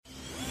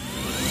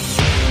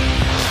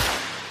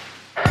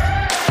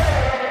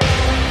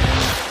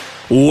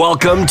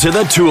Welcome to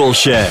the Tool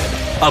Shed,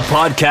 a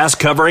podcast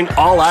covering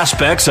all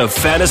aspects of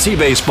fantasy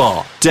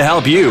baseball to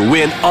help you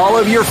win all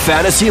of your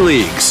fantasy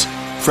leagues.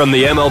 From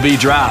the MLB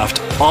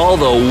draft all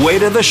the way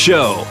to the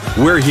show,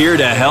 we're here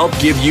to help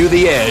give you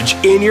the edge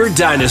in your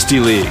dynasty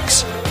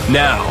leagues.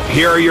 Now,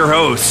 here are your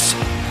hosts,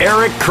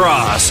 Eric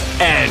Cross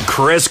and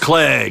Chris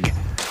Clegg.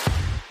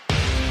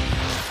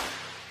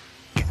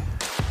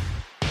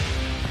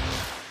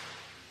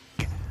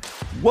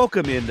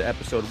 Welcome into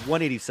episode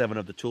 187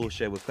 of the Tool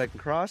Shed with Clegg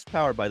and Cross,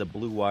 powered by the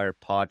Blue Wire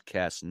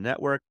Podcast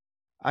Network.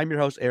 I'm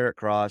your host, Eric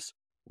Cross.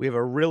 We have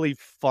a really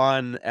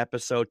fun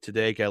episode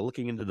today,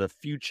 looking into the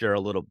future a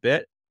little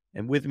bit.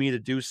 And with me to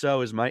do so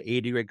is my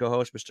 80-grade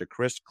co-host, Mr.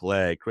 Chris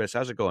Clegg. Chris,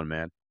 how's it going,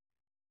 man?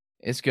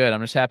 It's good.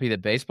 I'm just happy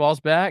that baseball's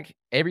back.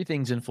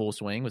 Everything's in full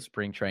swing with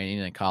spring training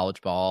and college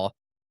ball.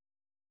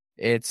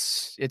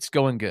 It's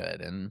going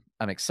good, and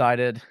I'm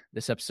excited.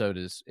 This episode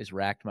is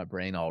racked my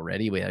brain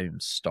already. We haven't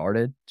even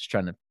started. Just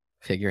trying to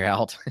figure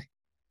out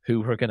who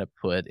we're gonna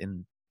put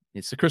in.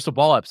 It's the crystal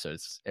ball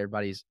episodes.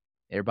 Everybody's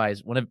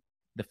one of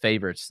the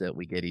favorites that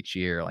we get each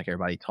year. Like,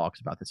 everybody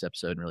talks about this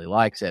episode and really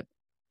likes it.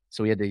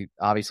 So we had to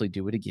obviously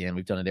do it again.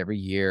 We've done it every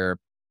year,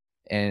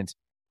 and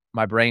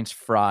my brain's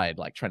fried,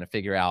 like trying to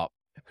figure out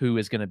who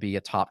is going to be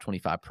a top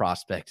 25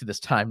 prospect this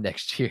time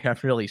next year. I'm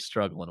really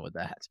struggling with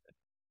that.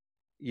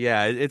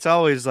 Yeah, it's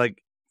always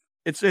like,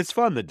 it's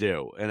fun to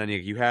do. And then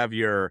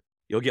you'll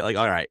get like,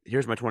 all right,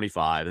 here's my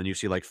 25. And you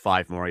see like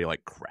five more. You're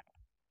like, crap,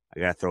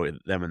 I got to throw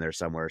them in there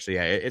somewhere. So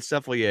yeah, it's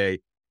definitely a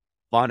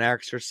fun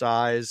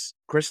exercise.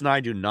 Chris and I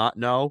do not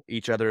know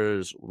each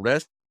other's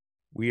list.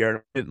 We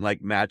are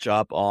like match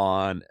up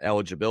on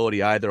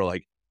eligibility either.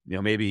 Like,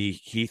 maybe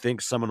he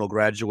thinks someone will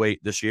graduate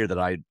this year that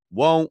I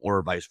won't,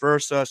 or vice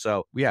versa.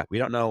 So yeah, we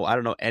don't know. I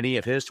don't know any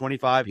of his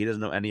 25. He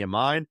doesn't know any of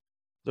mine.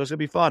 So it's going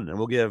to be fun. And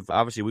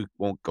obviously we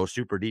won't go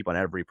super deep on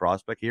every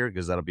prospect here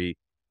because that'll be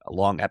a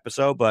long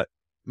episode, but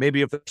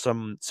maybe if there's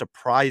some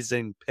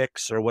surprising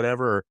picks or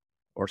whatever,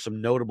 or some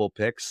notable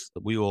picks,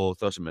 we will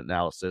throw some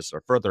analysis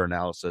or further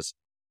analysis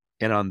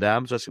in on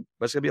them. So it's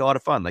going to be a lot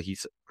of fun. Like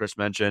Chris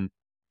mentioned,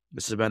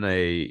 this has been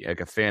a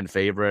fan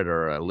favorite,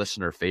 or a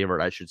listener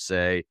favorite, I should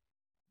say,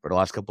 for the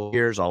last couple of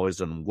years. Always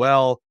done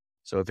well.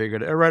 So I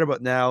figured right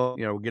about now,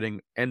 we're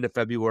getting end of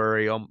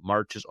February.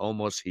 March is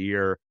almost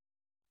here.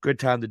 Good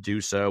time to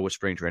do so with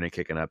spring training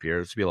kicking up here.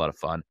 This will be a lot of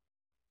fun.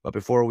 But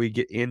before we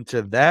get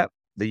into that,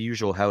 the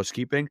usual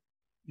housekeeping,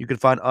 you can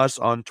find us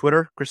on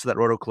Twitter, Chris is at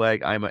Roto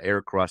Clegg, I'm at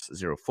Eric Cross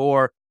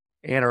 04,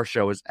 and our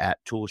show is at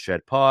Tool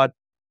Shed Pod.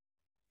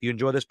 If you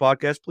enjoy this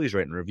podcast, please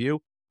rate and review.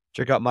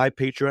 Check out my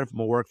Patreon for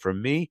more work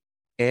from me,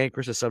 and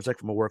Chris's Substack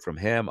for more work from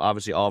him.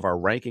 Obviously, all of our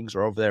rankings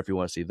are over there if you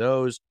want to see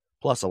those,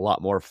 plus a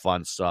lot more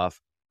fun stuff.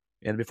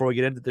 And before we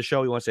get into the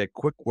show, we want to say a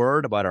quick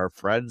word about our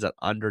friends at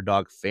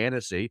Underdog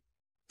Fantasy.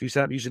 If you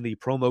sign up using the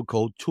promo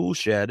code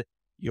TOOLSHED,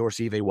 you'll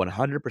receive a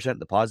 100%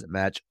 deposit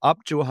match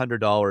up to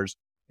 $100,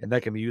 and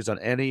that can be used on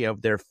any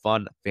of their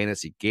fun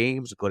fantasy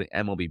games, including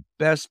MLB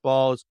Best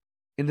Balls,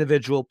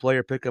 individual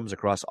player pick'ems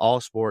across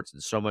all sports,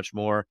 and so much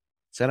more.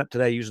 Sign up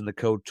today using the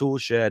code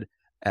TOOLSHED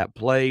at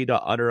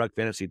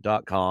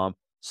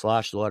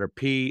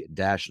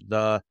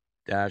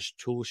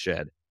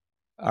play.underdogfantasy.com/P-the-toolshed.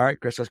 All right,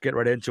 Chris, let's get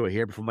right into it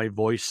here before my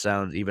voice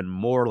sounds even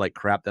more like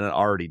crap than it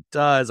already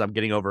does. I'm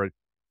getting over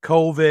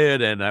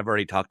COVID, and I've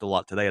already talked a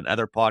lot today on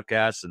other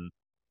podcasts and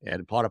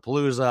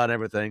Potapalooza and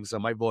everything, so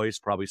my voice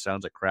probably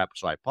sounds like crap,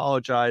 so I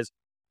apologize,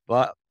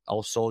 but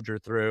I'll soldier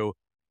through.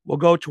 We'll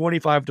go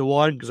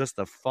 25-1 because that's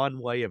the fun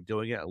way of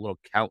doing it, a little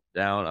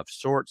countdown of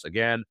sorts.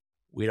 Again,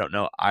 we don't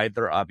know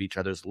either of each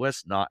other's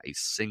lists, not a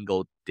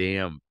single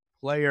damn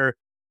player.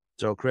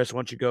 So, Chris, why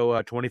don't you go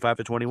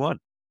 25-21?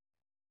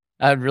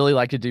 I'd really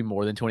like to do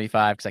more than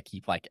 25 because I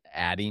keep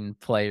adding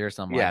players.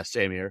 Yeah,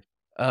 same here.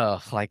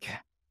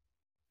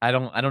 I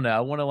don't know.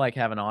 I want to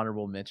have an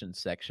honorable mention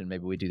section.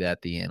 Maybe we do that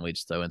at the end. We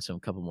just throw in some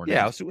couple more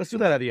names. Yeah, let's do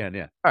that at the end.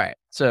 Yeah. All right.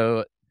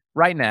 So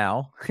right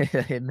now,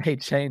 it may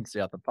change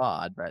throughout the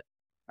pod, but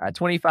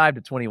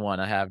 25-21,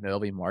 I have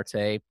Noelvi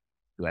Marte,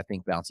 who I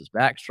think bounces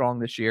back strong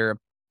this year.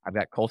 I've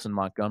got Colton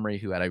Montgomery,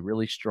 who had a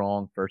really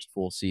strong first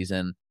full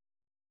season.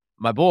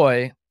 My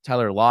boy,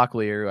 Tyler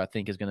Locklear, who I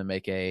think is going to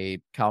make a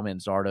Kyle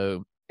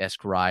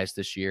Manzardo-esque rise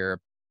this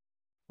year.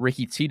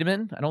 Ricky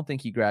Tiedemann, I don't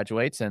think he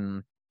graduates,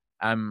 and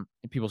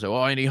people say,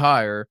 well, any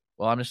higher?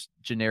 Well, I'm just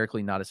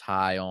generically not as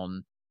high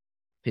on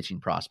pitching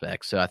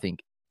prospects. So I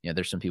think,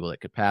 there's some people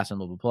that could pass him,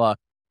 blah, blah, blah, et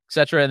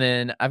cetera. And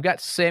then I've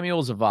got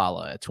Samuel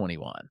Zavala at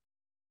 21.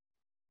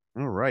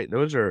 All right.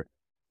 So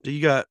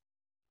you got,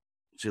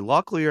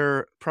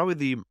 Locklear,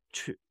 probably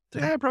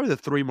the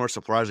three more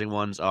surprising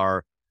ones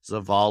are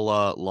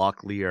Zavala,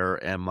 Locklear,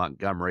 and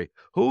Montgomery.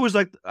 Who was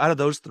out of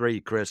those three,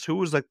 Chris, who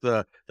was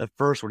the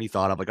first one you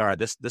thought of? All right,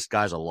 this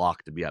guy's a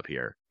lock to be up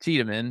here.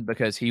 Tiedemann,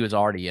 because he was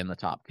already in the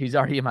top. He's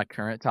already in my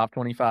current top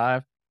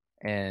 25.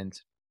 And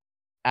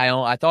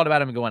I thought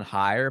about him going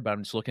higher, but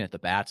I'm just looking at the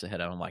bats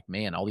ahead of him. Like,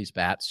 man, all these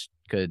bats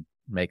could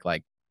make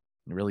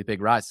really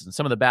big rises. And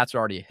some of the bats are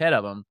already ahead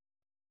of him.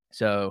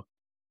 So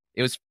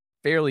it was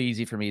fairly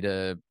easy for me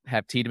to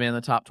have Tiedemann in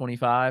the top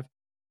 25.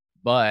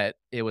 but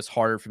it was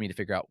harder for me to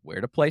figure out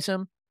where to place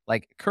him.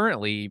 Like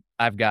currently,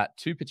 I've got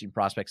 2 pitching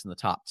prospects in the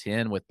top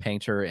 10 with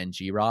Painter and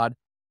G-Rod.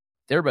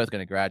 They're both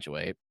going to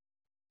graduate,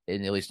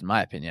 at least in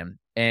my opinion.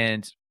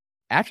 And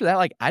after that,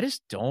 like I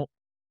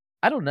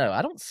don't know.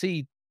 I don't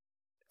see,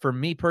 for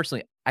me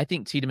personally, I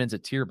think Tiedemann's a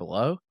tier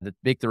below the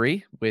big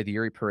 3 with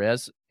Yuri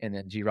Perez and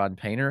then G-Rod and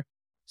Painter.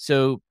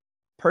 So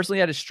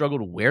personally, I just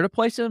struggled where to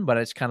place him, but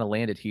I just kind of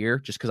landed here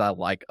just because I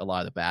like a lot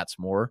of the bats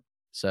more.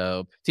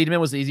 So Tiedemann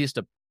was the easiest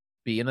to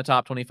be in the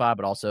top 25,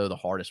 but also the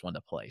hardest one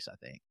to place, I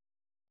think.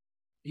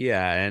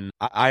 Yeah, and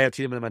I have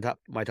Tiedemann in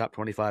my top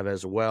 25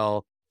 as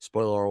well.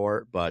 Spoiler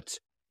alert, but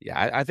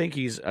yeah, I think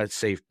he's a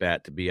safe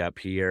bet to be up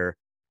here.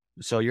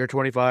 So your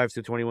 25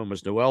 to 21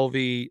 was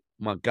Noelvi,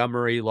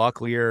 Montgomery,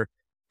 Locklear,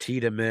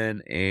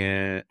 Tiedemann,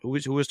 and who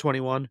was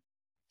 21?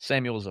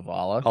 Samuel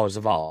Zavala. Oh,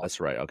 Zavala. That's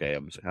right. Okay,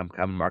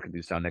 I'm marking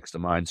these down next to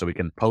mine so we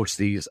can post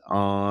these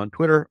on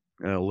Twitter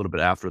a little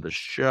bit after the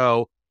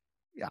show.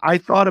 I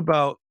thought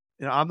about,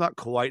 I'm not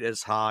quite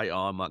as high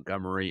on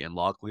Montgomery and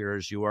Locklear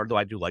as you are, though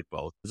I do like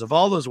both.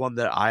 Zavala is one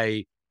that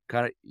I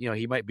kind of,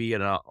 he might be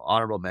an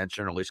honorable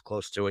mention, or at least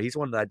close to it. He's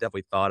one that I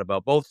definitely thought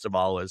about. Both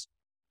Zavalas,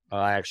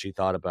 I actually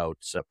thought about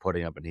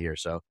putting up in here.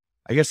 So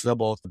I guess they'll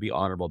both be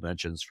honorable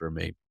mentions for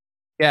me.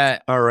 Yeah.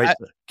 All right.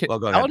 Well,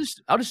 go ahead.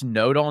 I'll just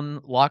note on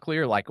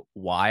Locklear, like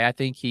why I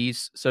think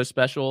he's so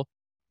special.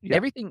 Yeah.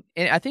 Everything,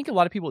 and I think a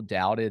lot of people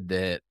doubted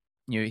that,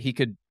 he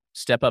could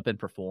step up and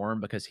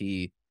perform because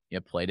he,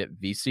 played at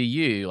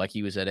VCU, like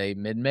he was at a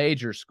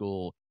mid-major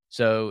school.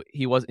 So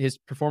his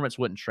performance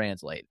wouldn't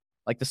translate.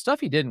 Like the stuff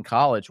he did in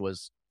college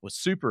was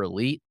super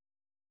elite.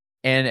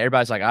 And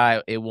everybody's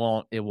like, it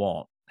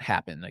won't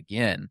happen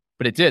again.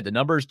 But it did. The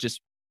numbers just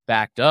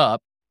backed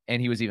up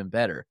and he was even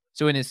better.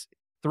 So in his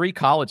 3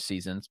 college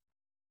seasons,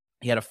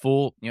 he had a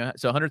full,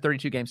 so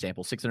 132 game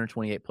sample,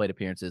 628 plate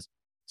appearances,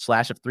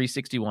 slash of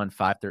 361,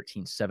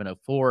 513,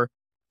 704,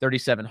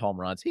 37 home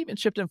runs. He even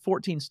chipped in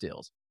 14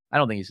 steals. I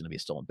don't think he's going to be a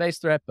stolen base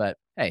threat, but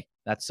hey,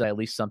 that's at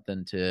least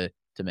something to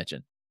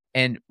mention.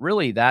 And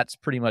really, that's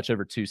pretty much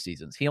over 2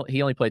 seasons. He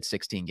only played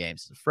 16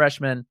 games as a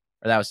freshman,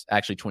 or that was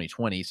actually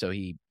 2020, so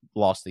he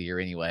lost the year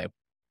anyway.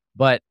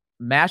 But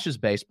mashes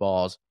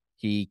baseballs,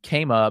 he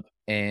came up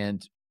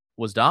and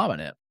was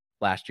dominant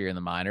last year in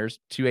the minors.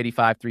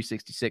 285,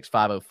 366,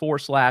 504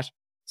 slash,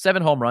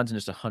 7 home runs and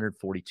just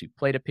 142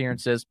 plate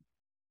appearances.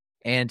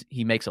 And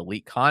he makes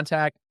elite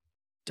contact,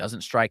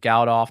 doesn't strike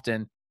out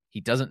often. He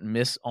doesn't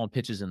miss on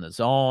pitches in the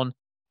zone.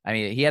 I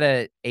mean, he had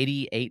a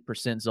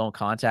 88% zone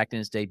contact in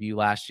his debut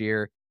last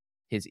year.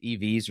 His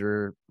EVs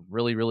are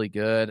really, really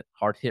good.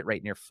 Hard hit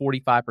rate near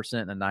 45%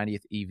 and a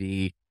 90th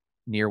EV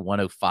near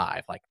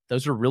 105. Like,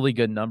 those are really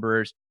good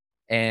numbers.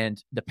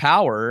 And the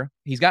power,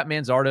 he's got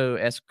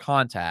Manzardo-esque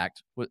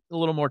contact with a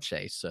little more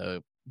chase. So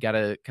got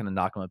to kind of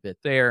knock him a bit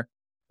there.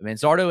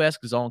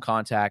 Manzardo-esque zone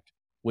contact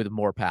with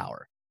more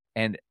power.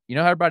 And you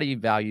know how everybody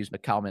values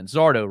Kyle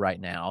Manzardo right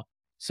now.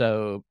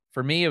 So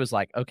for me, it was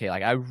like, okay,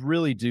 like I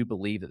really do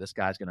believe that this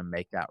guy's going to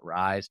make that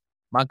rise.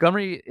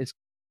 Montgomery is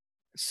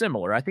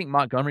similar. I think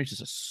Montgomery's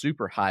just a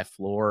super high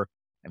floor.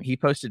 I mean, he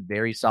posted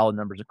very solid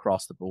numbers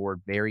across the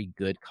board, very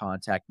good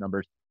contact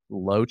numbers,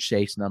 low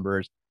chase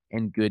numbers,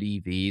 and good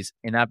EVs.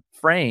 And that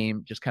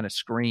frame just kind of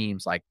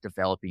screams like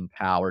developing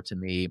power to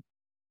me.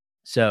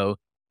 So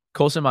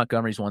Colson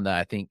Montgomery's one that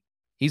I think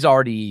he's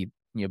already,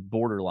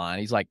 borderline.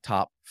 He's like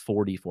top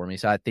 40 for me.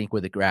 So I think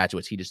with the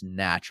graduates, he just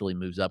naturally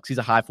moves up because he's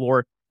a high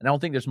floor. And I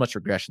don't think there's much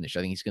regression this year.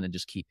 I think he's going to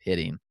just keep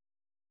hitting.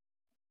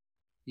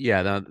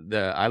 Yeah,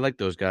 I like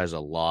those guys a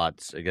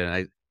lot.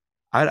 Again,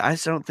 I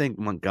just don't think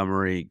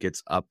Montgomery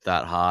gets up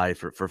that high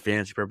for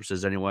fantasy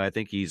purposes anyway. I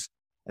think he's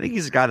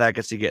a guy that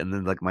gets to get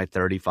in like my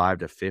 35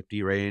 to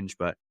 50 range,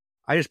 but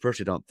I just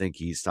personally don't think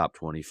he's top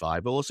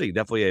 25. But we'll see.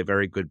 Definitely a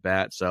very good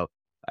bat, so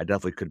I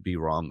definitely could be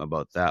wrong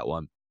about that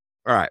one.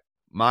 All right,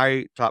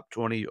 my top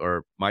 20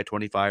 or my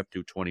 25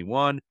 to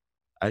 21,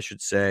 I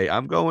should say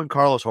I'm going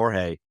Carlos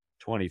Jorge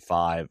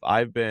 25.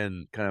 I've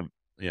been kind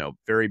of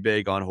very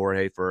big on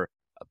Jorge for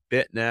a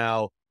bit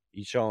now.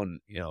 He's shown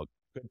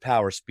good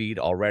power, speed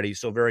already.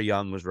 Still very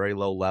young, was very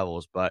low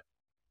levels, but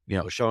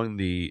showing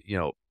the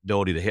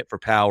ability to hit for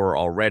power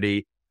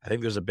already. I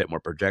think there's a bit more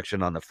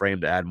projection on the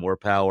frame to add more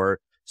power.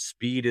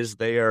 Speed is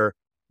there.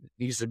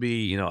 Needs to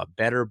be a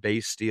better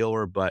base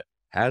stealer, but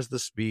has the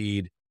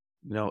speed.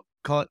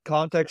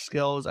 Contact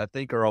skills I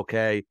think are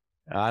okay.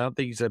 I don't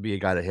think he's gonna be a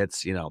guy that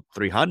hits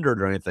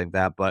 300 or anything like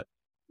that, but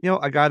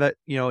a guy that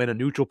in a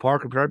neutral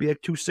park would probably be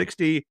like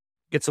 260.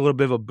 Gets a little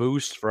bit of a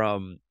boost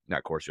from,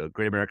 of course,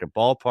 Great American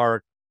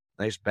Ballpark.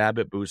 Nice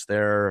BABIP boost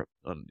there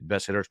on the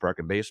best hitters park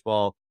in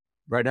baseball.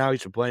 Right now,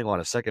 he's been playing a lot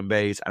of second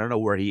base. I don't know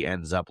where he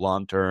ends up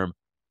long term.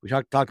 We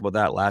talked about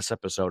that last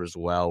episode as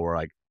well, where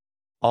like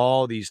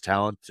all these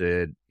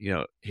talented,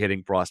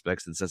 hitting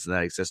prospects in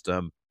Cincinnati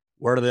system,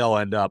 where do they all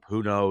end up?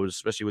 Who knows?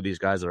 Especially with these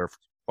guys that are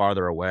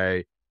farther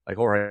away. Like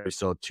Jorge is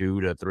still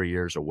 2 to 3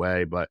 years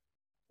away, but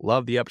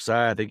love the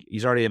upside. I think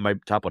he's already in my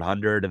top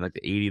 100 and like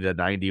the 80 to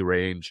 90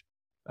 range.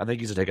 I think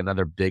he's going to take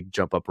another big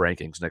jump up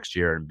rankings next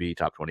year and be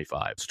top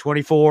 25. So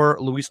 24,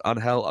 Luis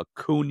Angel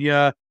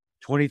Acuna.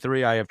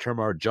 23, I have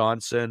Termarr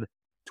Johnson.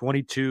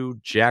 22,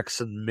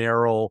 Jackson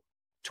Merrill.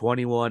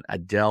 21,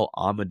 Adel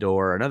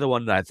Amador. Another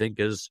one that I think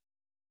is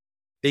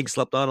being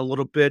slept on a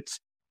little bit.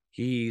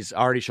 He's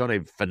already shown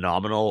a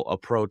phenomenal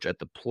approach at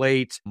the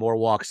plate, more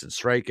walks and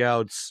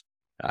strikeouts.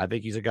 I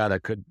think he's a guy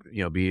that could,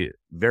 be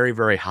very,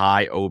 very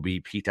high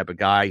OBP type of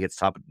guy. He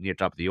gets near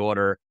top of the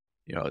order.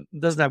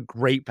 Doesn't have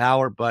great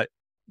power, but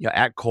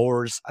at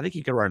cores, I think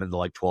he could run into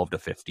like 12 to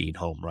 15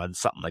 home runs,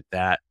 something like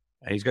that.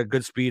 And he's got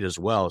good speed as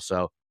well.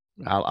 So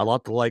a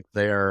lot to like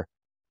there.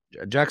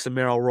 Jackson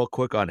Merrill, real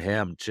quick on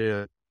him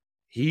too.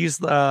 He's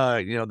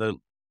the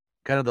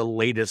kind of the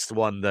latest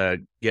one to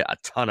get a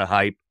ton of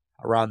hype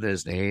around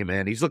his name,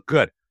 and he's looked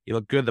good. He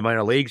looked good in the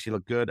minor leagues. He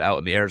looked good out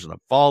in the Arizona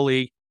Fall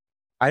League.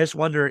 I just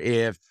wonder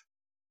if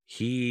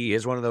he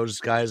is one of those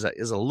guys that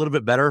is a little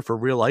bit better for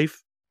real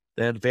life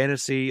than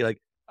fantasy.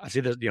 Like, I see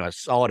this, a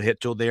solid hit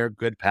tool there,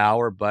 good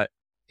power, but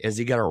is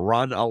he going to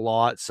run a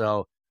lot?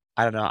 So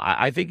I don't know.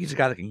 I think he's a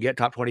guy that can get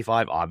top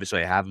 25.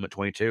 Obviously, I have him at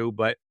 22,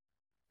 but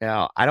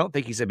I don't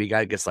think he's going to be a guy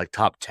that gets like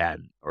top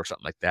 10 or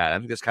something like that. I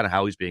think that's kind of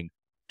how he's being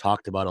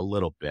talked about a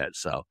little bit.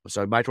 So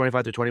my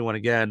 25 to 21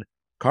 again,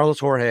 Carlos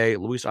Jorge,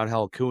 Luis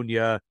Angel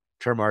Acuna,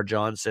 Termarr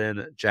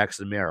Johnson,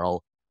 Jackson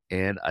Merrill,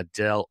 and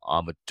Adel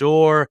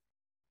Amador.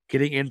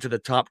 Getting into the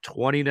top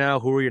 20 now.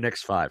 Who are your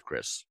next 5,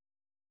 Chris?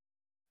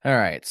 All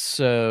right.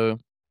 So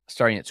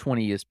starting at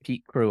 20 is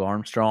Pete Crow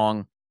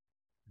Armstrong,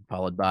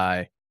 followed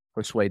by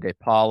Josue De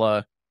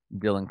Paula,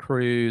 Dylan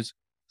Cruz,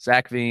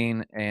 Zach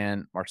Veen,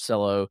 and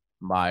Marcelo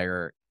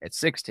Meyer at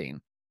 16.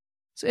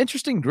 It's an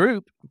interesting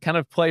group, kind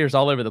of players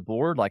all over the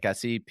board. Like, I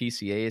see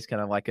PCA is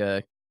kind of like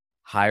a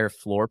higher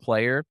floor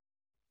player,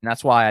 and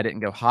that's why I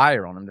didn't go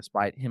higher on him,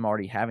 despite him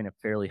already having a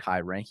fairly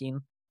high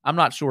ranking. I'm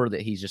not sure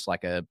that he's just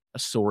like a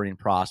soaring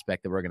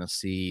prospect that we're going to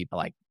see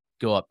like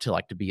go up to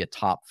like to be a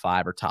top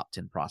 5 or top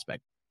 10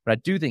 prospect. But I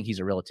do think he's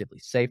a relatively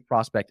safe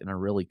prospect and a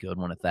really good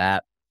one at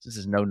that. This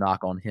is no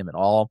knock on him at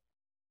all.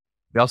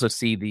 We also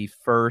see the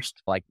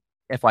first like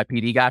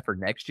FYPD guy for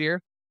next year.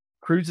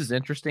 Cruz is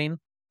interesting.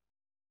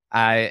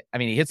 I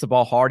mean, he hits the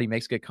ball hard. He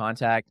makes good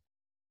contact.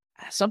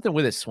 Something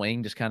with his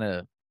swing just kind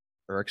of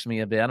irks me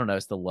a bit. I don't know.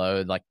 It's the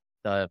load, like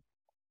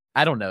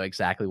I don't know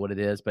exactly what it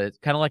is, but it's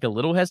kind of like a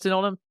little hesitant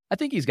on him. I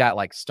think he's got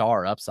like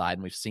star upside,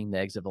 and we've seen the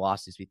exit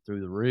velocities be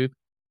through the roof.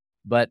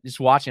 But just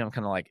watching him,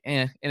 kind of like,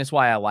 And it's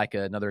why I like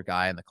another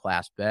guy in the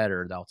class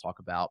better that I'll talk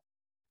about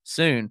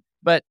soon.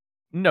 But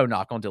no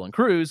knock on Dylan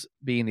Cruz.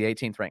 Being the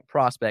 18th ranked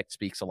prospect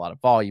speaks a lot of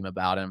volume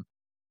about him.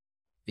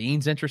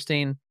 Veen's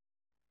interesting.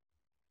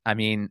 I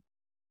mean,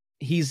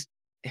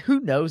 who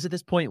knows at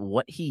this point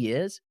what he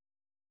is,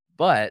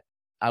 but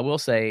I will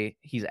say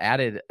he's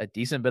added a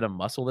decent bit of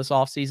muscle this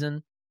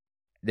offseason.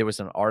 There was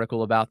an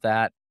article about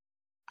that.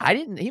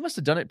 He must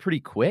have done it pretty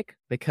quick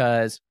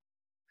because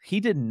he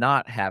did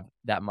not have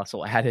that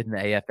muscle added in the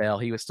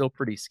AFL. He was still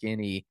pretty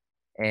skinny,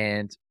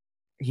 and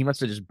he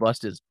must have just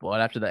busted his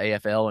butt after the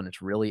AFL, and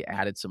it's really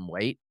added some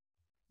weight.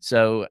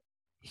 So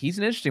he's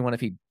an interesting one.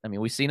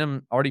 We've seen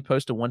him already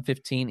post a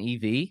 115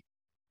 EV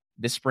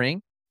this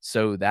spring.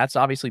 So that's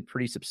obviously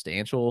pretty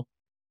substantial.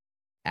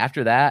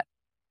 After that,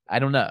 I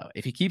don't know.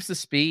 If he keeps the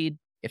speed,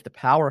 if the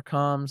power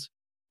comes,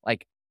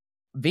 like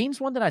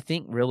Veen's one that I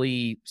think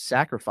really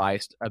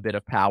sacrificed a bit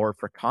of power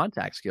for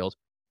contact skills,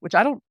 which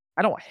I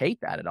don't hate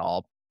that at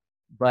all,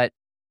 but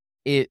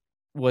it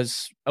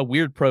was a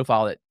weird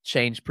profile that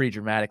changed pretty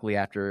dramatically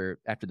after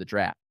the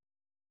draft.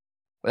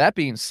 With that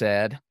being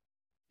said,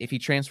 if he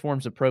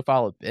transforms the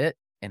profile a bit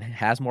and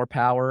has more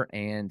power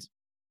and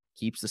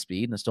keeps the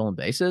speed and the stolen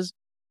bases,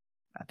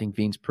 I think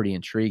Veen's pretty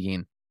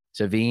intriguing.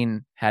 So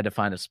Veen had to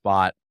find a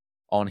spot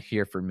on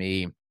here for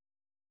me.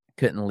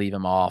 Couldn't leave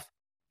him off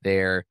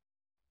there.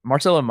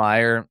 Marcelo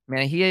Meyer,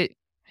 man, he's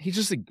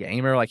just a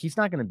gamer. Like, he's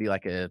not going to be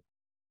like a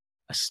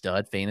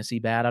stud fantasy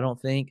bat, I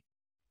don't think.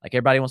 Like,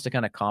 everybody wants to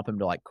kind of comp him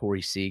to like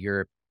Corey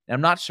Seager. And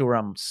I'm not sure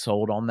I'm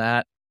sold on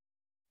that.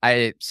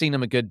 I've seen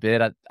him a good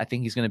bit. I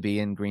think he's going to be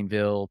in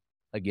Greenville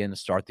again to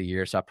start the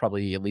year. So I'll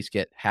probably at least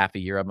get half a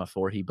year of him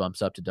before he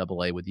bumps up to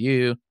AA with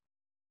you.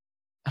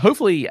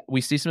 Hopefully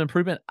we see some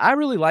improvement. I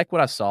really like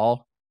what I saw.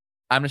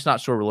 I'm just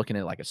not sure we're looking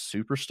at like a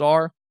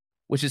superstar,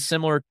 which is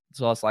similar.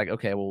 So it's like,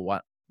 okay,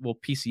 well,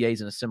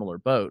 PCA's in a similar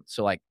boat.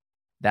 So like,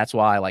 that's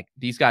why like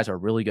these guys are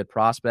really good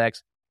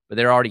prospects, but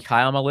they're already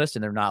high on my list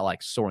and they're not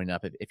like soaring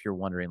up if you're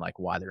wondering like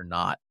why they're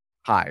not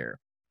higher.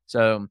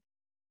 So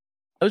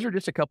those are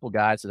just a couple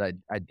guys that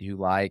I do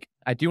like.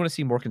 I do want to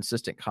see more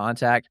consistent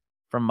contact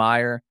from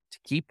Meyer to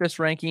keep this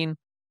ranking.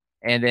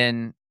 And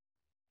then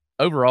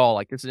overall,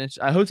 like, this is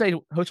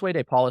Josue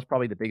De Paula is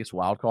probably the biggest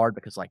wild card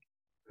because, like,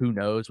 who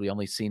knows? We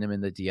only seen him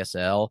in the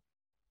DSL,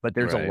 but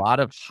there's a lot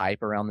of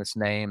hype around this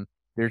name.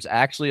 There's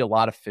actually a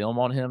lot of film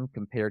on him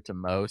compared to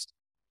most.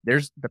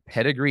 There's the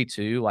pedigree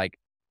too. Like,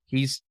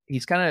 he's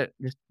kind of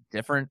just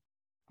different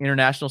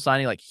international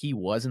signing. Like, he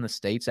was in the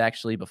States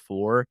actually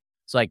before.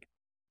 It's like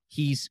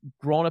he's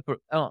grown up.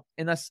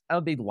 And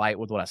I'll be light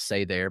with what I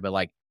say there, but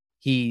like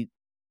he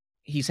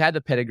he's had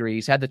the pedigree,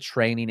 he's had the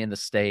training in the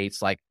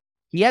States. Like,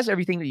 he has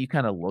everything that you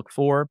kind of look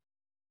for.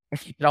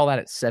 If you did all that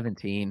at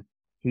 17,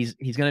 he's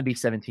going to be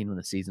 17 when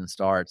the season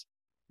starts.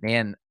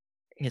 Man,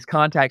 his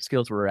contact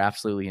skills were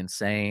absolutely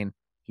insane.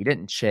 He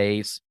didn't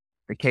chase.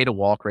 The K to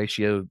walk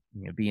ratio,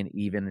 being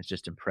even is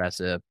just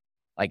impressive.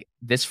 Like,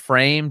 this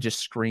frame just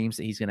screams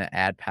that he's going to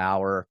add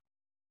power.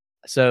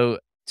 So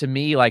to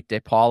me, like,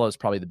 DePaula is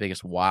probably the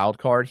biggest wild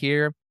card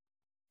here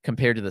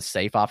compared to the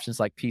safe options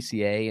like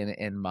PCA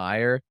and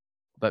Meyer.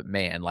 But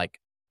man, like,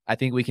 I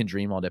think we can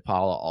dream on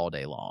DePaula all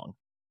day long.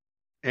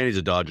 And he's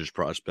a Dodgers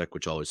prospect,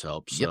 which always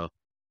helps. Yep. So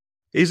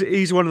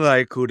he's one that I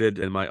included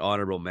in my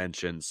honorable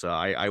mentions. So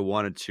I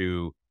wanted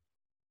to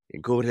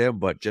include him,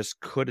 but just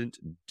couldn't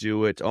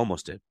do it.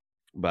 Almost did.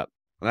 But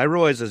I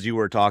realized as you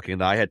were talking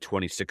that I had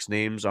 26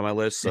 names on my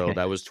list. So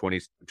that was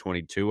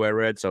 22 I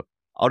read. So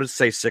I'll just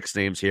say 6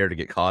 names here to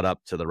get caught up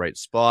to the right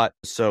spot.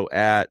 So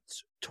at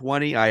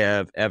 20, I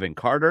have Evan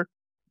Carter.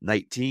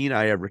 19,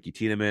 I have Ricky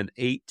Tiedemann.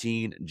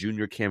 18,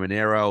 Junior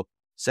Caminero.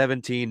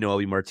 17,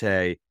 Noelvi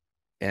Marte.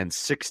 And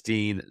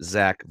 16,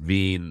 Zach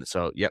Veen.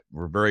 So, yep,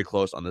 we're very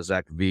close on the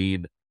Zach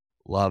Veen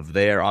love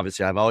there.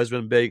 Obviously, I've always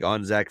been big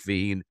on Zach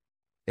Veen,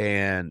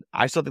 and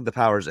I still think the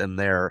power's in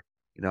there.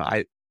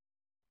 I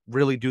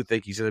really do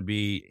think he's going to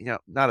be,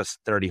 not a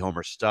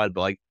 30-homer stud,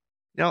 but,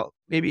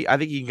 maybe I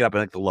think he can get up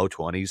in, the low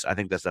 20s. I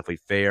think that's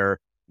definitely fair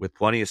with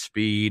plenty of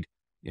speed.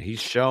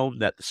 He's shown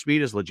that the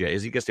speed is legit.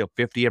 Is he going to steal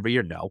 50 every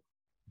year? No.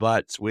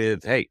 But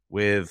with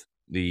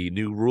the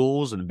new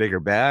rules and bigger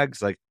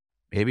bags,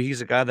 maybe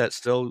he's a guy that's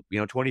still,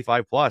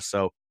 25 plus.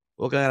 So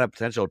looking at a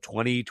potential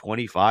 20,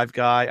 25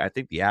 guy, I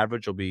think the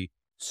average will be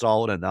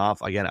solid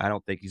enough. Again, I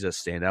don't think he's a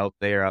standout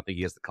there. I don't think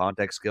he has the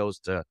contact skills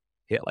to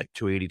hit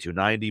 280,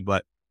 290,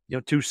 but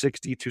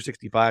 260,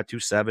 265,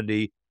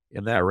 270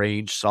 in that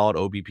range, solid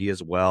OBP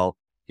as well.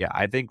 Yeah,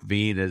 I think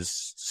Veen is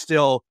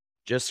still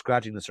just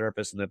scratching the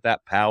surface. And if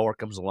that power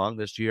comes along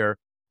this year,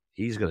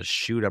 he's going to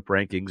shoot up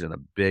rankings in a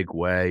big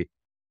way.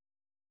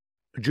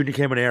 Junior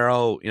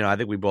Caminero, I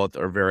think we both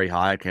are very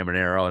high on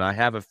Caminero, and I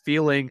have a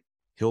feeling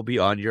he'll be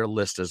on your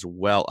list as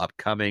well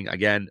upcoming.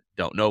 Again,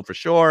 don't know for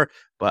sure,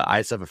 but I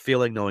just have a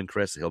feeling, knowing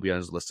Chris, that he'll be on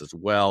his list as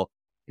well.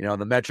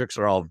 The metrics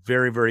are all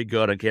very, very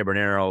good on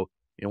Caminero.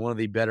 One of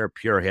the better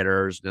pure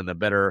hitters and the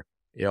better,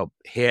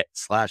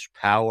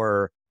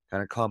 hit/power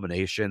kind of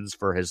combinations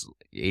for his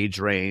age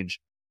range.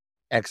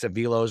 Exit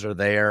velos are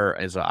there.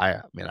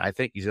 I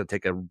think he's going to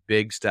take a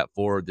big step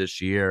forward this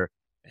year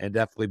and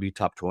definitely be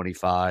top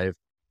 25.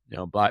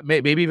 But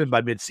maybe even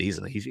by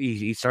midseason,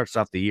 he starts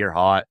off the year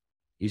hot.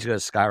 He's going to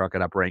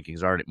skyrocket up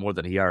rankings already more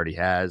than he already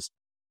has.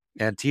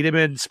 And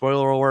Tiedemann,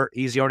 spoiler alert,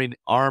 he's the only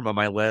arm on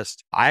my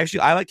list. I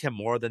like him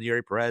more than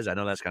Yuri Perez. I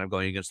know that's kind of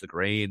going against the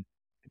grain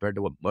compared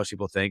to what most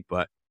people think,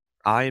 but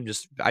I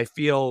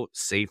feel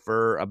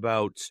safer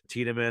about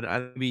Tiedemann.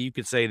 I mean, you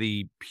could say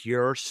the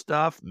pure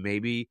stuff,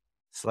 maybe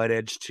slight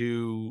edge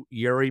to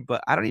Yuri,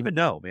 but I don't even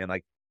know, man.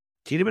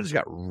 Tiedemann's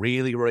got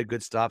really, really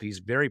good stuff. He's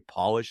very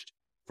polished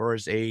for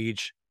his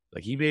age.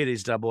 He made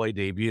his AA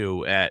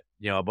debut at,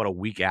 about a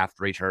week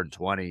after he turned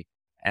 20,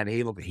 and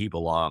he looked like he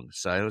belonged.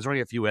 So it was only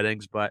a few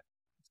innings, but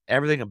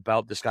everything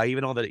about this guy,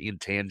 even all the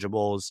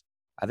intangibles,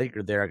 I think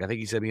are there. I think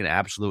he's going to be an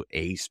absolute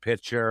ace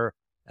pitcher,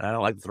 and I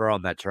don't like to throw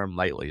on that term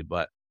lightly,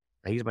 but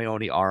he's my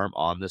only arm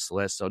on this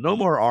list. So no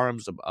more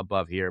arms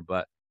above here.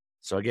 But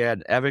so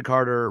again, Evan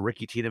Carter,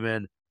 Ricky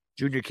Tiedemann,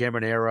 Junior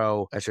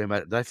Caminero. Actually,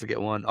 did I forget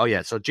one? Oh,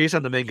 yeah. So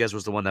Jason Dominguez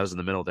was the one that was in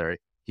the middle there.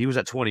 He was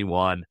at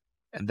 21.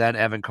 And then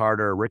Evan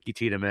Carter, Ricky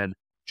Tiedemann,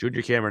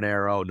 Junior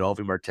Caminero,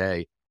 Noelvi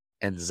Marte,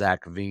 and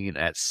Zach Veen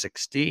at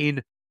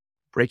 16.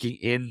 Breaking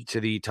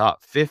into the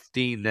top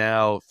 15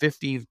 now,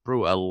 15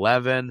 through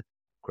 11.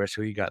 Chris,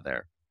 who you got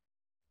there?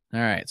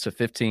 All right. So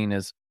 15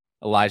 is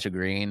Elijah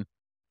Green,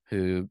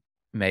 who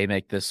may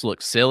make this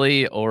look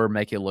silly or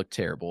make it look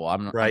terrible.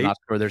 I'm not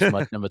sure there's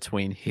much in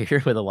between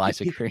here with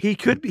Elijah Green. He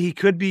could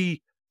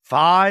be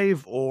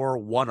 5 or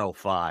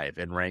 105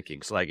 in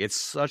rankings. It's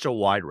such a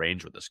wide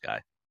range with this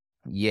guy.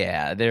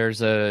 Yeah,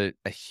 there's a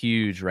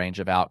huge range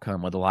of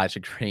outcome with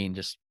Elijah Green.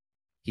 Just,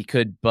 he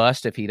could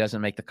bust if he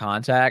doesn't make the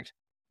contact,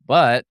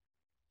 but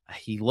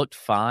he looked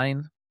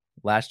fine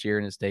last year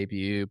in his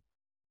debut.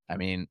 I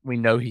mean, we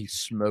know he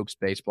smokes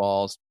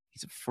baseballs.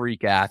 He's a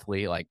freak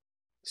athlete.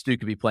 This dude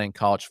could be playing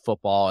college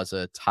football as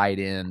a tight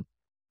end.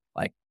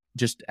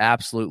 Just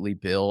absolutely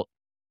built.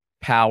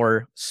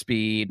 Power,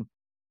 speed.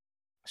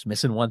 He's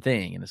missing one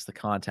thing, and it's the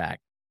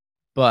contact.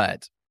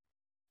 But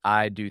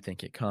I do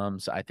think it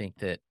comes. I think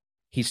that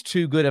he's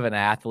too good of an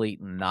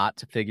athlete not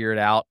to figure it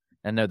out.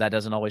 I know that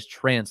doesn't always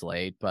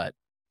translate, but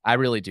I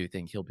really do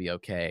think he'll be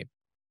okay.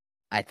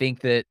 I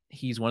think that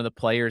he's one of the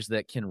players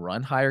that can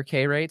run higher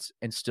K rates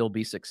and still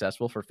be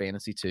successful for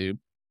fantasy too.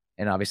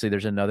 And obviously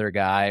there's another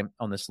guy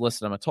on this list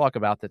that I'm going to talk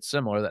about that's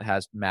similar, that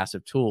has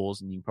massive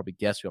tools, and you can probably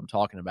guess who I'm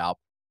talking about.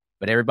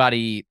 But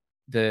everybody,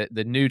 the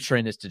new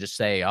trend is to just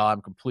say, oh,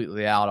 I'm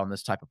completely out on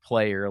this type of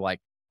player.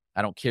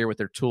 I don't care what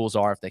their tools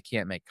are if they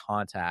can't make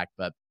contact.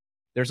 But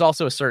there's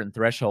also a certain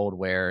threshold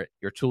where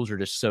your tools are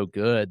just so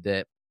good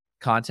that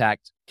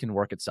contact can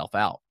work itself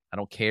out. I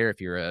don't care if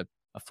you're a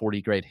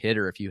 40 grade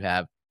hitter, if you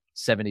have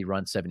 70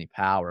 run, 70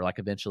 power, like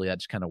eventually that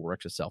just kind of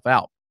works itself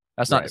out.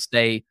 That's not to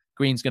say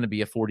Green's going to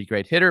be a 40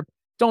 grade hitter.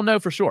 Don't know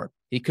for sure.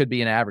 He could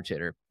be an average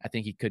hitter. I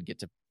think he could get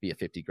to be a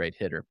 50 grade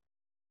hitter.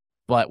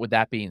 But with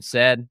that being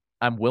said,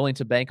 I'm willing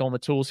to bank on the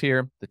tools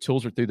here. The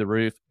tools are through the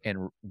roof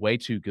and way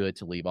too good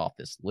to leave off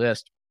this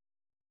list.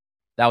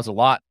 That was a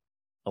lot.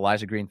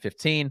 Elijah Green,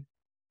 15,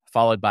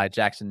 followed by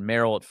Jackson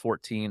Merrill at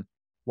 14.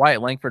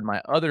 Wyatt Langford,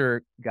 my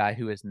other guy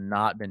who has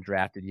not been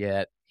drafted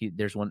yet.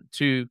 There's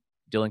two,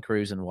 Dylan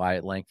Cruz and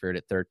Wyatt Langford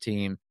at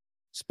 13,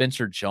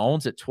 Spencer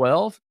Jones at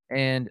 12,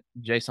 and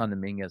Jason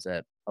Dominguez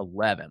at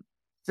 11.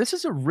 This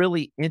is a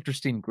really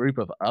interesting group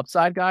of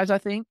upside guys, I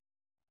think,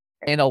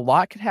 and a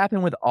lot could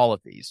happen with all of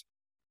these.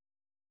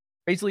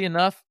 Crazily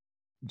enough,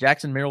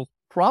 Jackson Merrill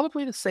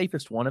probably the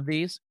safest one of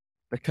these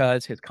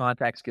because his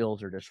contact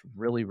skills are just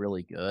really,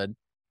 really good.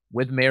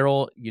 With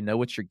Merrill, you know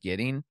what you're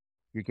getting.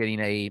 You're getting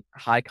a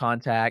high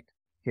contact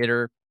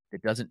hitter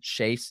that doesn't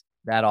chase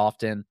that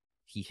often.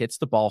 He hits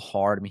the ball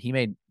hard. I mean, he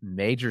made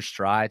major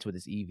strides with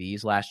his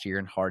EVs last year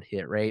in hard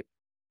hit rate.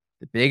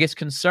 The biggest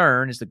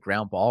concern is the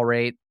ground ball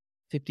rate,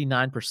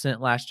 59%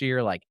 last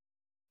year. Like,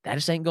 that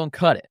just ain't going to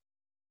cut it.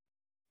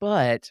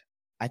 But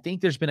I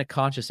think there's been a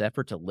conscious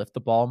effort to lift the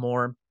ball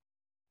more.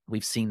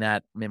 We've seen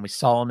that. I mean, we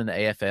saw him in the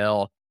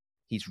AFL.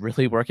 He's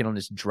really working on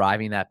just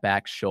driving that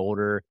back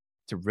shoulder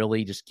to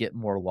really just get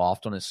more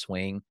loft on his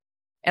swing.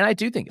 And I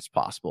do think it's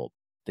possible.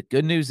 The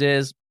good news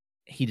is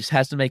he just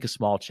has to make a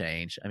small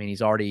change. I mean,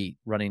 he's already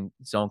running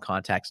zone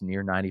contacts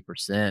near 90%.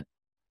 Like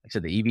I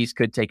said, the EVs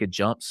could take a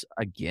jumps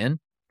again.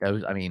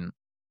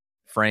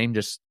 Frame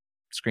just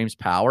screams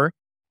power.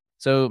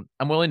 So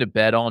I'm willing to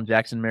bet on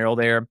Jackson Merrill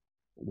there.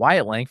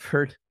 Wyatt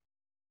Langford,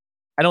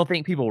 I don't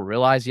think people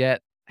realize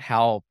yet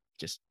how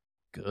just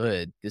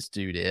good this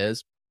dude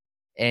is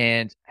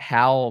and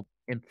how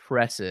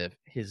impressive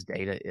his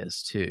data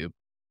is too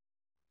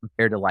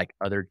compared to like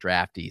other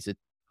draftees. It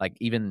like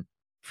even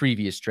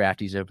previous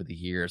draftees over the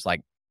years,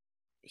 like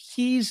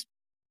he's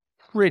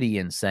pretty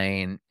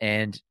insane.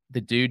 And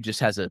the dude just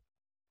has a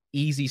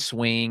easy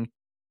swing,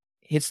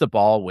 hits the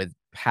ball with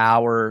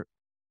power,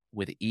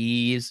 with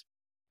ease.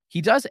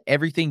 He does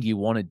everything you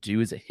want to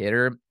do as a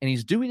hitter, and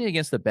he's doing it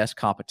against the best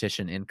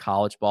competition in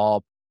college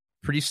ball.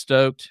 Pretty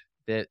stoked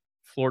that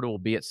Florida will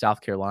be at South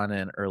Carolina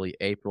in early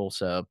April,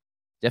 so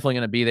definitely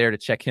going to be there to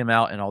check him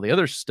out and all the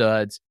other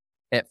studs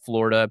at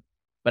Florida.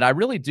 But I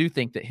really do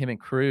think that him and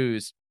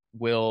Cruz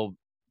will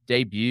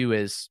debut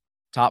as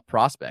top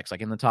prospects,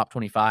 like in the top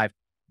 25,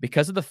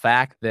 because of the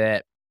fact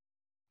that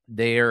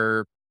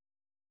they're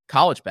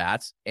college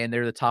bats and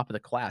they're the top of the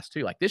class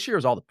too. Like this year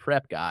is all the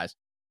prep guys,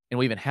 and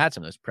we even had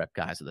some of those prep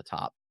guys at the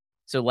top.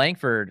 So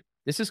Langford,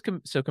 this is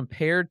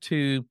compared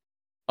to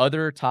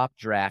other top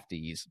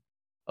draftees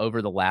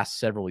over the last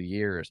several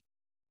years.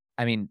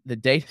 I mean, the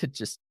data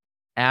just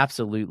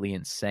absolutely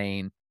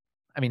insane.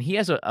 I mean, he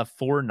has a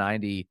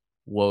 490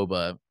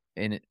 WOBA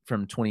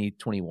from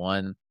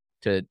 2021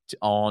 to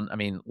on. I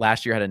mean,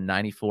 last year had a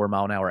 94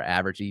 mile an hour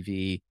average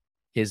EV.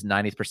 His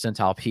 90th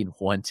percentile being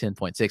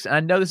 110.6. And I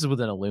know this is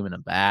with an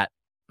aluminum bat,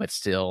 but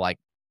still, like,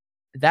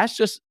 that's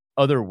just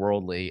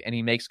otherworldly, and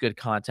he makes good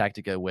contact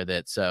to go with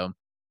it. So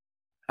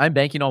I'm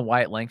banking on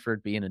Wyatt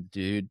Langford being a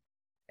dude,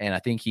 and I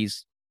think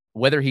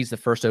whether he's the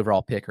first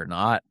overall pick or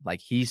not,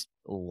 like he's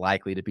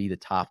likely to be the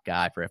top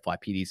guy for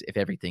FYPDs if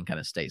everything kind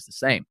of stays the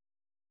same.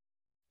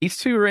 These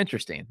two are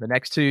interesting. The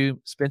next two,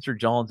 Spencer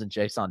Jones and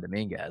Jason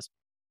Dominguez.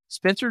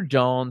 Spencer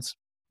Jones,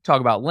 talk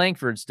about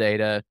Langford's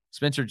data.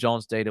 Spencer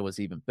Jones' data was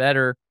even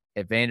better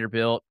at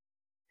Vanderbilt.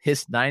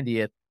 His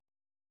 90th,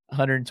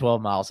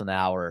 112 miles an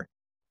hour.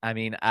 I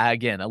mean,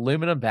 again,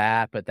 aluminum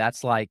bat, but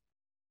that's like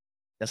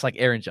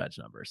Aaron Judge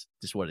numbers,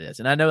 just what it is.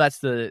 And I know that's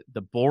the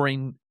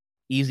boring,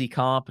 easy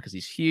comp because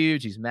he's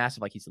huge, he's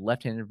massive, like he's the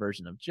left-handed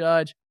version of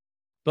Judge.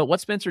 But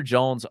what Spencer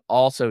Jones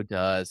also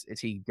does is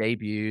he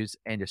debuts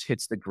and just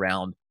hits the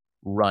ground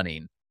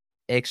running.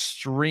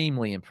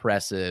 Extremely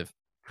impressive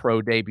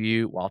pro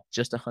debut while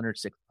just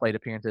 106 plate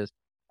appearances.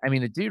 I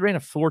mean, the dude ran a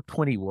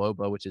 420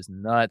 WOBA, which is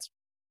nuts.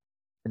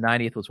 The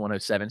 90th was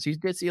 107. So you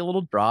did see a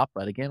little drop,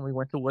 but again, we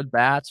went to wood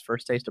bats,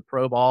 first taste of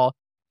pro ball,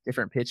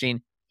 different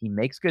pitching. He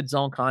makes good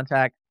zone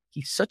contact.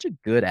 He's such a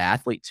good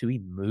athlete, too. He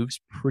moves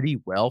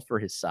pretty well for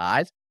his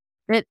size.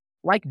 That,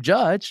 like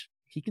Judge,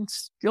 he can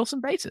steal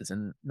some bases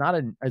and not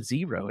a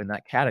zero in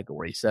that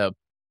category. So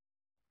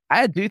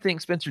I do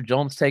think Spencer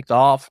Jones takes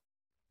off.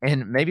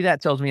 And maybe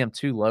that tells me I'm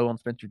too low on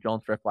Spencer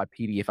Jones for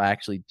FYPD if I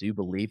actually do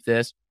believe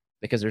this,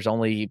 because there's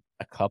only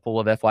a couple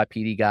of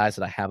FYPD guys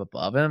that I have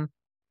above him.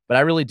 But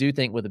I really do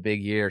think with a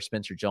big year,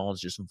 Spencer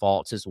Jones just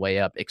vaults his way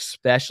up,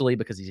 especially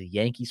because he's a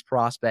Yankees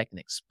prospect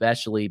and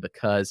especially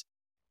because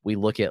we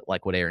look at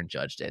like what Aaron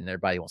Judge did and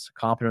everybody wants to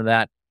compliment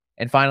that.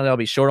 And finally, I'll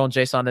be short on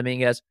Jason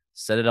Dominguez.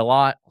 Said it a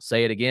lot. I'll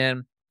say it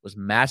again. Was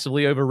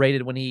massively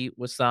overrated when he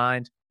was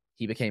signed.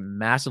 He became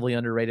massively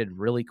underrated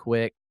really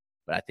quick.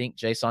 But I think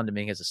Jason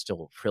Dominguez is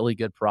still a really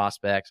good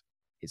prospect.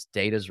 His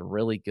data is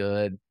really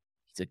good.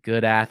 He's a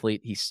good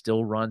athlete. He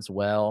still runs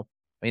well.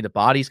 I mean, the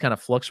bodies kind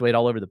of fluctuate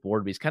all over the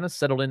board, but he's kind of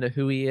settled into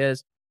who he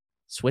is.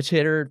 Switch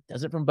hitter,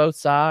 does it from both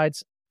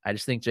sides. I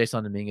just think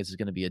Jason Dominguez is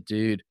going to be a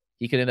dude.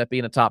 He could end up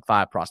being a top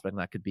 5 prospect,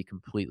 and I could be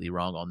completely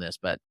wrong on this,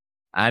 but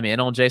I'm in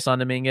on Jason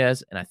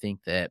Dominguez, and I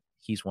think that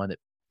he's one that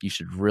you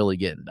should really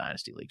get in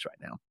dynasty leagues right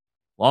now.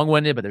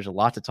 Long-winded, but there's a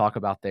lot to talk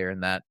about there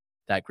in that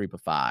group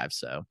of 5.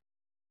 So,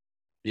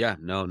 yeah,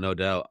 no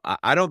doubt.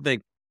 I don't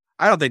think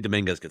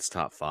Dominguez gets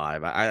top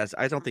 5.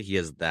 I don't think he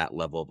has that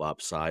level of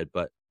upside.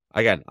 But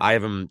again, I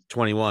have him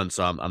 21,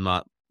 so I'm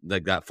not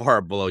like that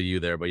far below you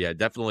there. But yeah,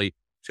 definitely,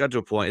 it's got to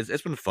a point.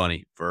 It's been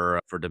funny for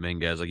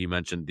Dominguez, like you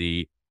mentioned,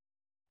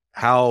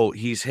 how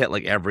he's hit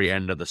like every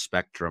end of the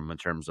spectrum in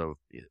terms of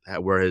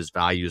where his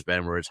value's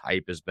been, where his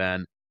hype has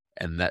been,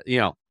 and that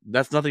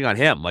that's nothing on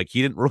him. Like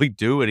he didn't really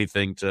do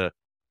anything to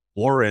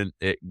warrant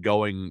it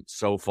going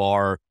so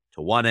far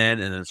to one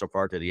end and then so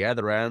far to the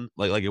other end.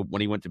 Like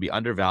when he went to be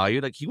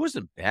undervalued, like he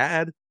wasn't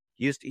bad.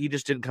 He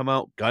just didn't come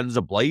out guns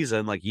a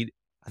blazing. Like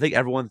I think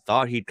everyone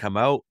thought he'd come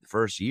out the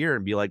first year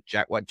and be like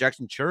what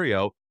Jackson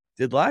Chourio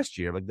did last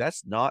year. Like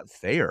that's not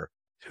fair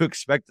to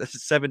expect a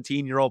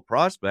 17-year-old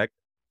prospect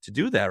to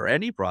do that, or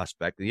any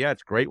prospect. And yeah,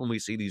 it's great when we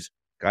see these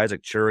guys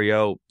like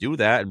Chourio do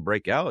that and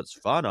break out. It's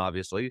fun,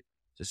 obviously,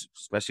 just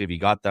especially if you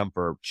got them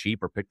for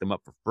cheap or picked them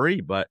up for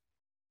free, but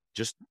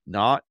just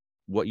not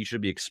what you should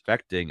be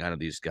expecting out of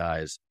these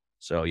guys.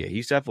 So yeah,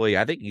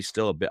 I think he's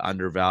still a bit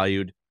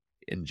undervalued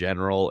in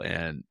general.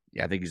 And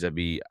yeah, I think he's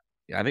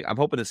I'm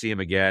hoping to see him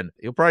again.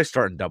 He'll probably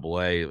start in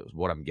Double-A, is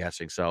what I'm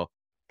guessing. So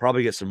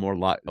probably get some more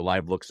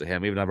live looks at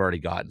him. Even I've already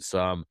gotten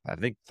some, I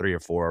think 3 or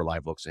 4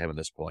 live looks at him at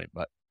this point,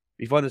 but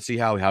be fun to see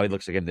how he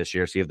looks again this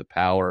year, see if the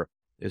power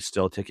is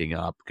still ticking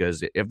up.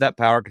 Because if that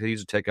power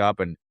continues to tick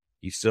up and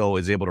he still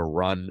is able to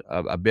run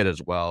a bit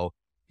as well,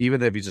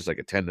 even if he's just like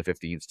a 10 to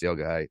 15 steal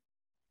guy,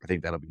 I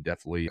think that'll be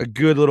definitely a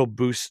good little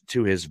boost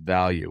to his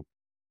value.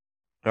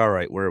 All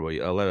right, where are we?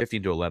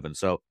 15 to 11.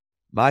 So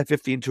my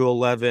 15 to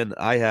 11,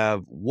 I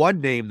have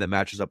one name that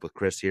matches up with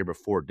Chris here, but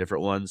 4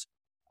 different ones.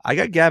 I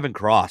got Gavin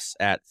Cross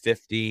at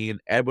 15,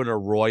 Edwin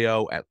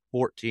Arroyo at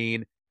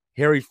 14,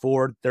 Harry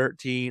Ford,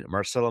 13,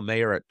 Marcelo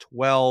Mayer at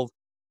 12,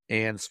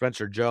 and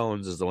Spencer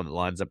Jones is the one that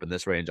lines up in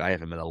this range. I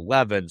have him at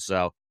 11.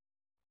 So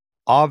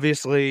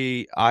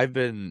obviously, I've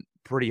been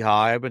pretty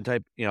high. I've been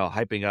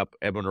hyping up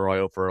Edwin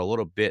Arroyo for a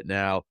little bit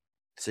now,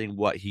 seeing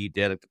what he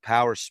did, like the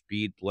power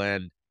speed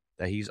blend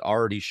that he's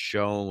already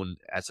shown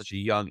at such a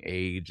young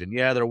age. And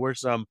yeah, there were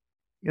some,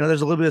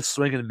 there's a little bit of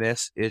swing and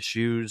miss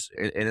issues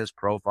in his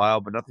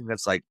profile, but nothing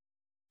that's like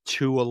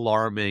too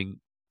alarming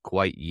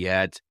quite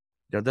yet.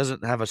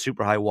 Doesn't have a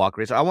super high walk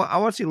rate. So I want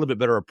to see a little bit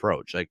better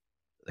approach. Like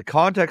the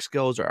contact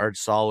skills are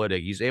solid.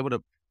 He's able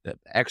to, the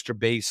extra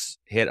base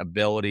hit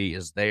ability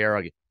is there.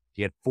 Like,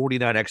 he had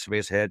 49 extra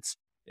base hits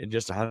in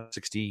just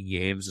 116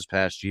 games this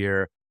past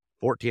year,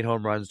 14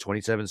 home runs,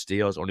 27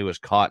 steals, only was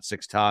caught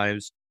 6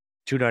 times,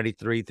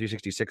 293,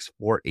 366,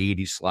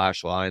 480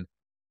 slash line.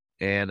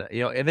 And,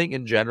 I think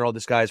in general,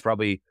 this guy is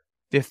probably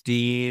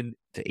 15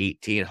 to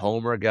 18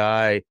 homer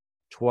guy,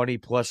 20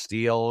 plus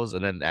steals.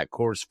 And then at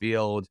Coors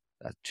Field,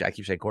 I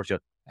keep saying Coors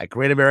Field, at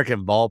Great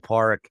American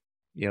Ballpark,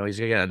 he's going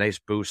to get a nice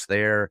boost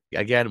there.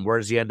 Again, where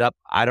does he end up?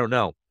 I don't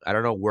know. I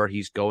don't know where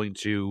he's going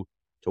to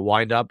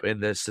wind up in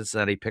the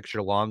Cincinnati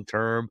picture long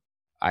term.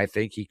 I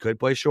think he could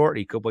play short.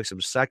 He could play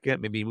some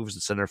second. Maybe he moves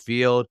to center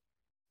field.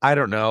 I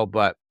don't know,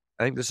 but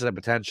I think this is a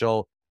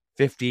potential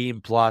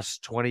 15 plus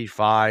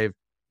 25,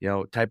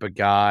 type of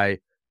guy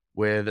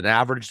with an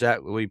average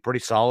that will be pretty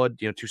solid,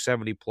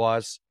 270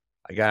 plus.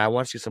 Again, I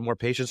want to see some more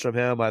patience from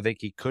him. I think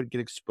he could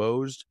get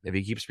exposed if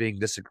he keeps being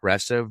this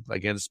aggressive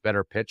against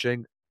better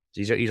pitching.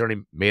 He's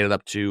already made it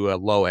up to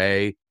low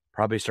A,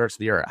 probably starts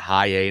the year at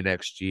high A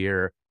next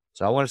year.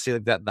 So I want to see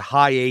like that. The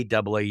high A,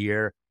 Double-A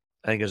year,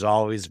 I think, is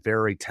always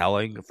very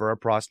telling for a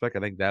prospect. I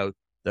think that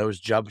those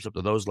jumps up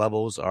to those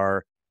levels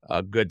are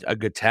a good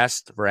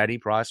test for any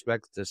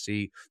prospect to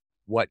see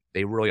what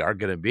they really are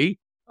going to be.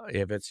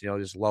 If it's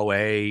just low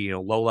A,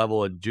 low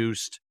level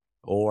induced,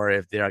 or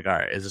if they're like, all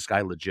right, is this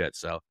guy legit?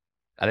 So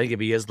I think if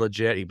he is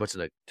legit, he puts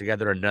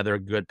together another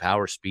good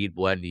power speed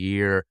blend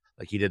year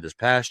like he did this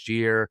past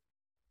year.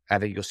 I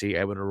think you'll see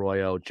Edwin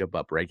Arroyo jump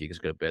up rankings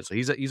a good bit. So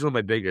he's one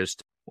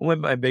of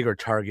my bigger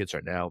targets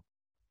right now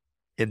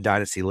in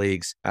dynasty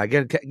leagues.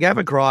 Again,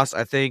 Gavin Cross,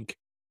 I think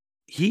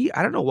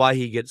I don't know why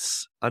he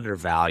gets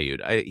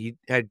undervalued. He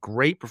had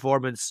great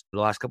performance the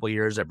last couple of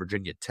years at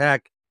Virginia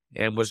Tech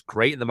and was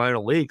great in the minor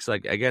leagues.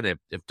 Like, again,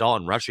 if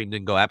Dalton Rushing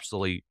didn't go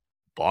absolutely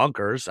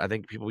bonkers, I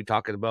think people will be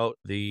talking about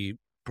the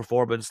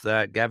performance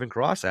that Gavin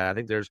Cross had. I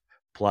think there's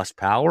plus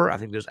power. I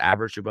think there's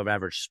average to above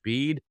average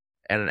speed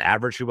and an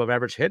average to above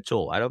average hit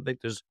tool. I don't think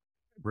there's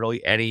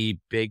really any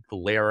big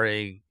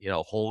glaring,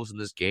 holes in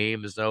this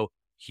game. There's no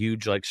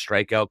huge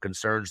strikeout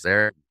concerns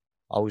there.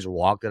 Always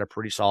walked at a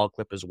pretty solid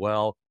clip as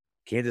well.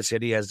 Kansas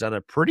City has done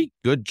a pretty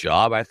good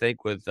job, I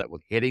think, with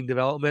hitting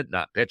development,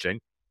 not pitching,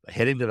 but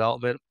hitting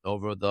development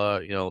over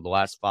the the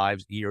last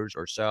 5 years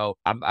or so.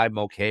 I'm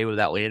okay with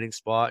that landing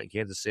spot in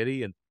Kansas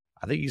City, and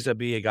I think he's gonna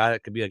be a guy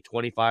that could be like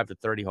 25 to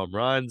 30 home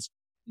runs,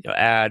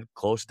 add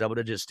close to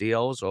double-digit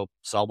steals,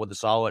 so with a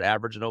solid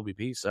average in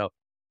OBP. So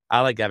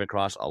I like Gavin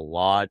Cross a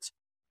lot.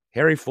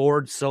 Harry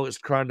Ford still is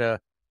trying to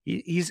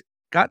he's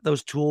got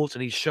those tools,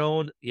 and he's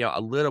shown,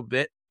 a little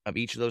bit of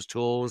each of those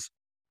tools,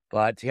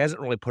 but he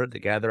hasn't really put it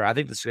together. I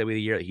think this is going to be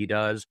the year that he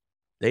does.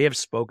 They have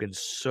spoken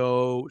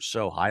so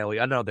highly.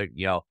 I know that,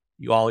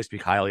 you always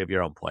speak highly of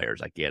your own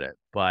players. I get it.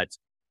 But,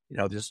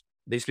 just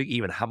they speak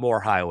even more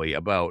highly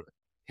about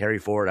Harry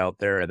Ford out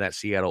there in that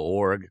Seattle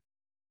org.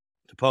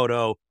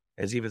 Dipoto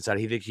has even said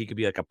he thinks he could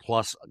be like a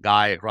plus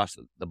guy across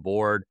the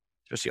board,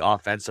 especially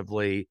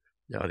offensively.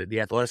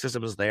 The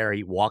athleticism is there.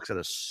 He walks at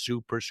a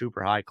super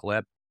high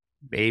clip.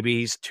 Maybe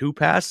he's too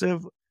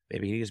passive.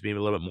 Maybe he needs to be a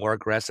little bit more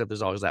aggressive.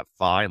 There's always that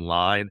fine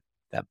line,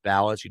 that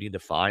balance you need to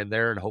find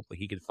there, and hopefully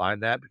he can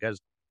find that, because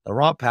the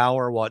raw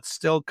power, while it's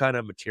still kind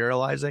of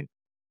materializing,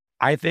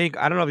 I don't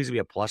know if he's going to be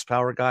a plus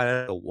power guy.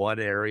 That's the one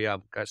area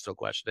I'm kind of still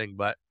questioning,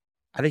 but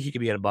I think he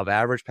could be an above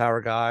average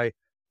power guy.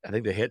 I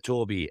think the hit tool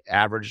will be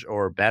average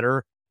or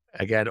better.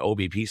 Again,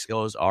 OBP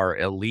skills are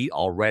elite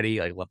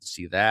already. I'd love to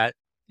see that.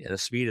 Yeah, the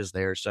speed is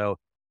there. So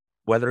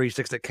whether he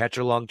sticks at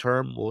catcher long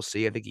term, we'll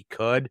see. I think he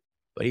could.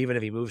 But even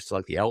if he moves to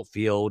like the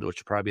outfield, which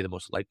would probably be the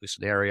most likely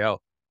scenario,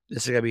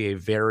 this is going to be a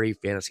very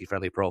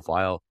fantasy-friendly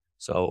profile.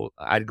 So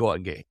I'd go out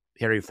and get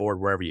Harry Ford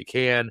wherever you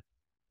can.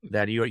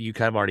 Then you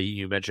kind of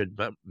already mentioned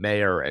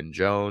Mayer and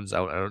Jones.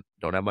 I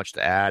don't have much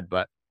to add,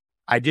 but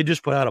I did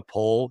just put out a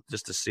poll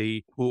just to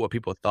see what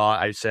people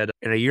thought. I said,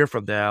 in a year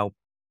from now,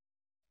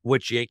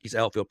 which Yankees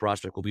outfield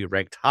prospect will be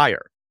ranked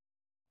higher?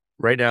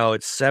 Right now,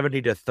 it's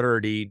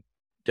 70-30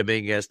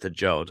 Dominguez to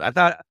Jones. I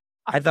thought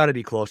it'd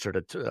be closer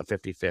to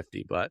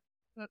 50-50, but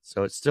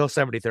so it's still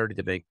 70-30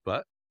 Dominguez,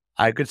 but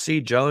I could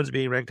see Jones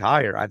being ranked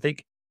higher. I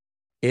think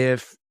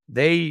if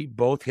they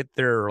both hit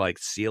their like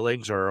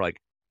ceilings or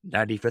like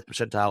 95th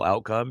percentile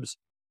outcomes,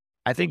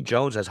 I think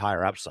Jones has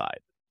higher upside.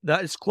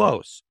 That is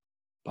close,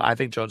 but I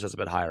think Jones has a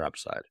bit higher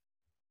upside.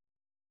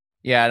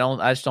 Yeah,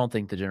 I just don't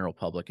think the general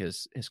public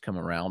has come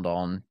around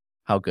on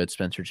how good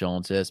Spencer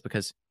Jones is,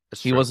 because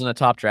he wasn't a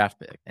top draft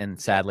pick, and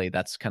sadly,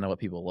 that's kind of what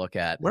people look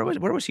at. Where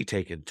was he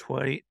taken?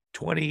 20,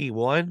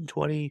 21,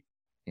 20?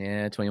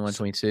 Yeah, 21,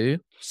 22?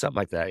 Something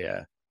like that,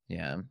 yeah.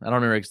 Yeah, I don't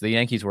remember, because the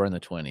Yankees were in the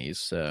 20s,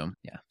 so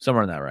yeah,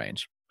 somewhere in that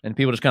range. And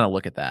people just kind of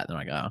look at that, and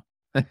they're like,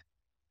 oh.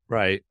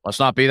 Right. Let's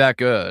not be that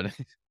good.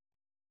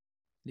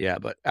 Yeah,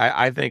 but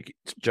I think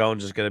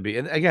Jones is going to be,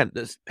 and again,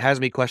 this has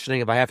me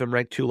questioning if I have him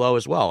ranked too low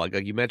as well. Like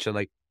you mentioned,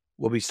 like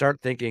when we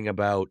start thinking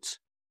about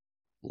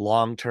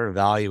long-term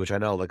value, which I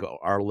know like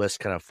our list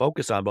kind of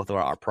focus on both of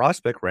our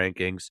prospect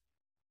rankings,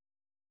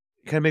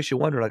 it kind of makes you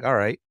wonder, like, all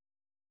right,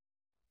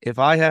 if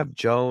I have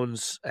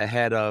Jones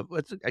ahead of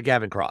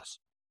Gavin Cross,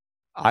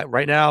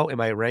 right now in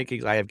my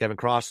rankings, I have Gavin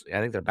Cross. I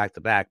think they're back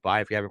to back, but I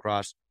have Gavin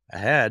Cross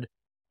ahead,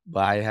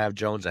 but I have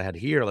Jones ahead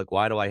here. Like,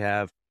 why do I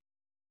have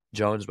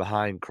Jones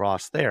behind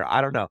Cross there?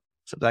 I don't know.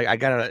 So like,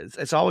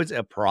 it's always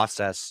a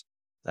process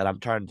that I'm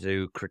trying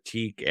to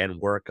critique and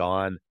work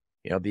on,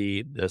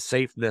 the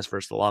safeness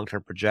versus the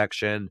long-term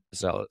projection.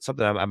 So it's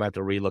something I might have to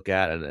relook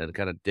at and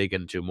kind of dig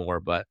into more,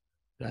 but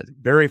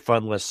very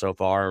fun list so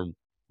far.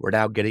 We're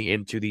now getting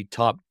into the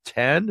top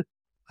 10.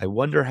 I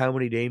wonder how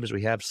many names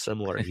we have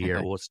similar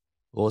here.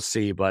 We'll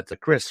see. But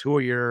Chris, who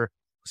are your,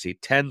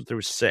 10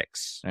 through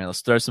 6? All right,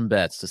 let's throw some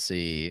bets to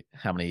see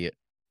how many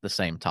the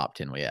same top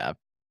 10 we have.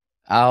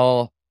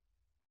 I'll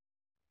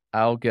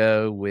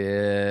go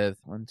with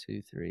 1,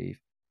 2, 3,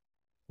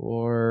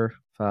 4,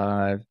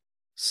 5,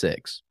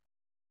 6.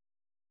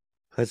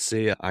 Let's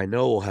see. I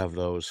know we'll have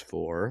those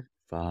 4,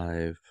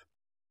 5.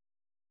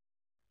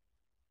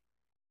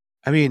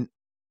 I mean,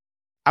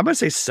 I'm going to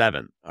say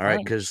 7. All right.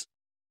 Because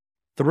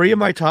 3 of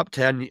my top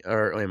 10,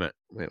 or wait a minute.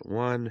 Wait,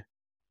 1.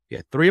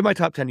 Yeah. 3 of my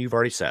top 10 you've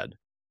already said.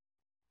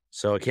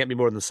 So it can't be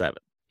more than 7.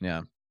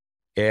 Yeah.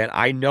 And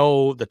I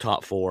know the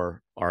top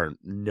 4 are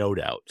no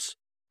doubts.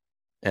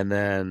 And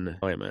then,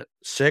 wait a minute,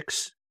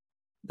 6.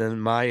 Then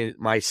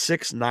my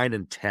 6, 9,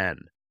 and 10,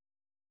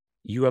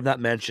 you have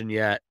not mentioned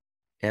yet.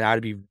 And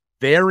I'd be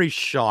very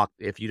shocked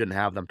if you didn't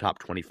have them top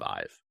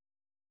 25.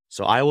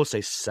 So I will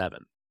say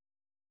 7.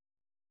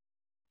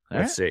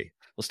 Let's see.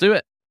 Let's do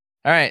it.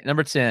 All right.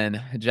 Number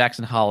 10,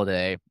 Jackson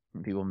Holliday.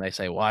 People may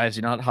say, why is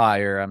he not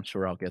higher? I'm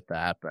sure I'll get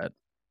that. But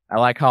I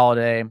like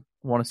Holliday.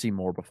 Want to see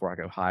more before I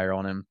go higher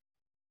on him.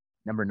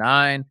 Number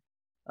 9,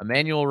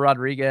 Emmanuel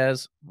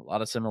Rodriguez. A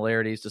lot of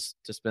similarities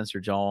to Spencer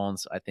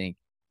Jones. I think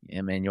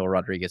Emmanuel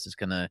Rodriguez is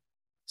going to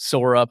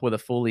soar up with a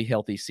fully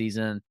healthy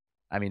season.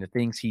 I mean, the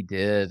things he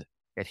did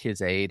at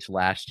his age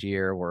last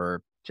year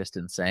were just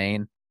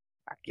insane.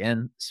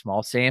 Again,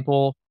 small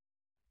sample.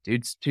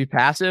 Dude's too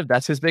passive.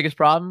 That's his biggest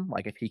problem.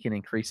 Like, if he can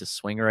increase his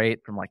swing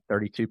rate from like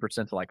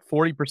 32% to like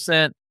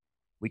 40%,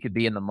 we could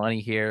be in the money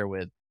here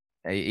with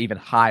a even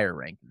higher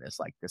rank than this.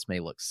 Like, this may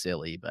look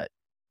silly, but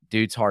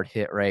dude's hard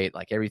hit rate,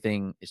 like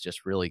everything is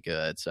just really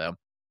good. So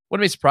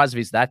wouldn't be surprised if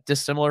he's that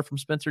dissimilar from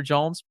Spencer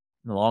Jones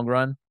in the long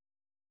run.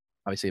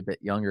 Obviously a bit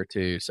younger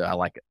too. So I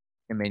like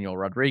Emmanuel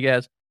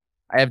Rodriguez.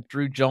 I have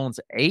Drew Jones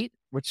 8,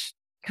 which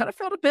kind of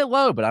felt a bit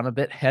low, but I'm a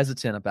bit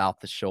hesitant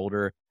about the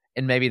shoulder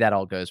And maybe that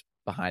all goes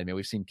behind me.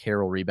 We've seen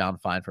Carroll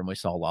rebound fine from, we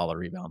saw Lawler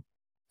rebound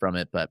from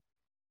it, but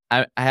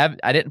I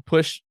didn't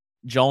push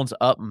Jones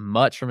up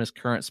much from his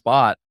current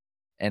spot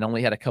and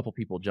only had a couple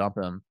people jump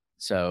him.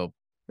 So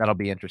that'll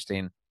be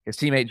interesting. His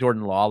teammate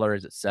Jordan Lawler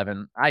is at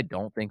 7. I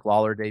don't think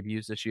Lawler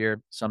debuts this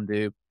year. Some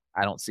do.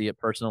 I don't see it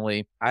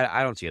personally.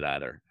 I don't see it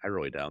either. I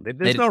really don't.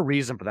 There's no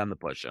reason for them to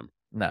push him.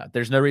 No,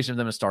 there's no reason for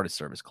them to start a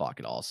service clock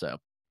at all. So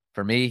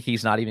for me,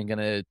 he's not even going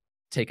to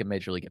take a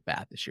major league at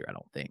bat this year, I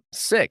don't think.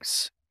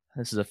 6.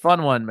 This is a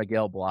fun one,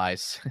 Miguel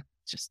Bleis.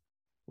 Just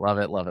love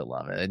it, love it,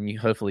 love it. And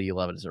hopefully you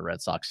love it as a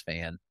Red Sox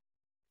fan.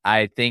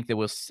 I think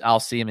that I'll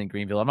see him in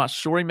Greenville. I'm not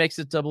sure he makes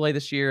it Double-A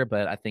this year,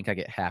 but I think I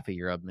get half a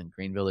year of him in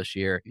Greenville this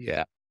year.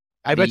 Yeah.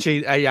 I bet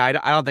you, I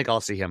don't think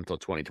I'll see him until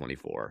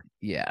 2024.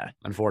 Yeah.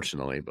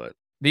 Unfortunately, but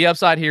the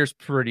upside here is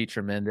pretty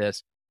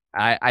tremendous.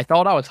 I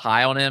thought I was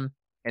high on him,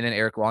 and then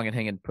Eric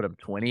Longenhagen put him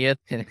 20th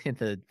in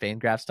the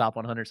Fangraphs top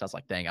 100. So I was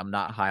like, dang, I'm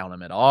not high on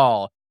him at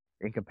all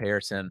in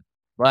comparison.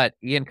 But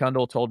Ian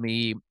Cundall told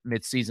me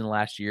mid-season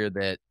last year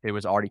that there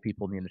was already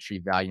people in the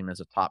industry valuing him as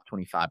a top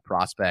 25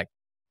 prospect.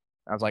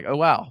 I was like, oh,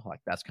 wow,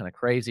 like that's kind of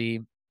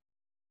crazy.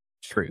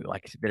 True.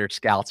 Like there are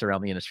scouts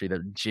around the industry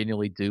that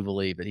genuinely do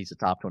believe that he's a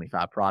top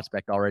 25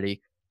 prospect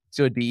already.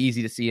 So it'd be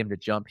easy to see him to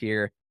jump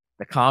here.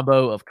 The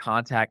combo of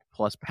contact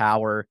plus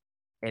power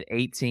at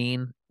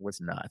 18 was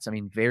nuts. I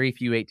mean, very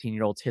few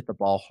 18-year-olds hit the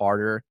ball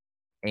harder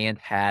and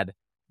had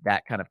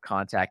that kind of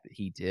contact that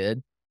he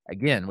did.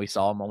 Again, we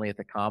saw him only at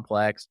the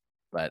complex,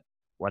 but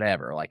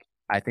whatever. Like,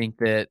 I think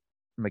that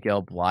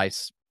Miguel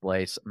Bleis,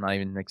 I'm not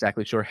even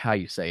exactly sure how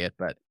you say it,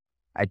 but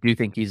I do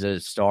think he's a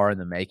star in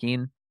the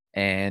making,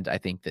 and I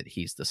think that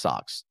he's the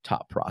Sox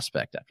top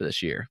prospect after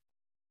this year.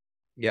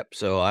 Yep.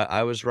 So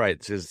I was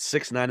right.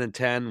 6, 9, and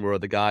 10 were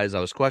the guys I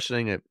was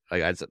questioning.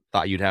 I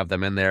thought you'd have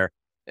them in there,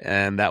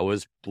 and that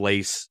was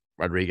Bleis,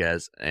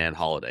 Rodriguez, and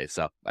Holiday.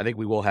 So I think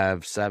we will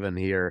have 7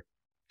 here.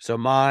 So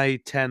my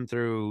 10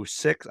 through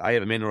 6, I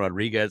have Emmanuel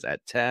Rodriguez at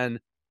 10.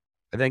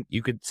 I think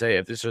you could say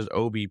if this was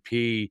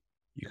OBP,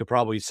 you could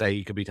probably say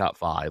he could be top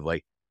 5.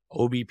 Like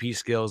OBP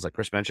skills, like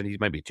Chris mentioned, he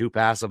might be too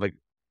passive. Like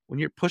when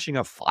you're pushing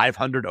a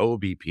 500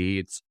 OBP,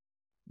 it's,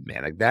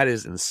 man, like that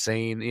is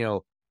insane.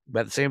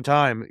 But at the same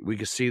time, we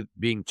can see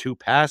being too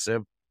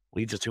passive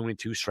leads to too many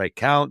 2-strike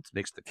counts,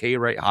 makes the K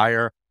rate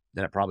higher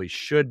than it probably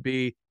should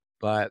be.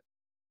 But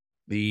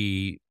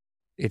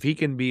if he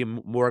can be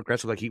more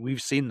aggressive, like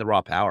we've seen the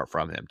raw power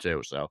from him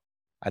too. So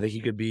I think he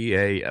could be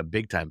a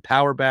big time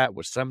power bat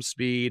with some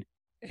speed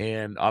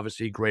and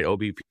obviously great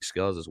OBP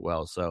skills as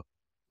well. So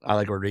I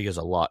like Rodriguez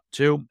a lot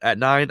too. At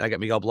 9, I got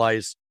Miguel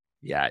Bleis.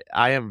 Yeah,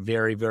 I am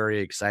very, very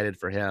excited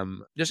for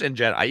him. Just in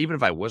general, even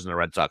if I wasn't a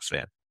Red Sox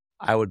fan,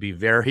 I would be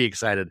very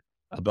excited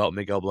about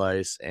Miguel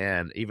Bleis,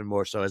 and even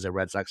more so as a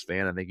Red Sox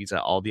fan. I think he's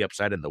got all the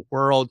upside in the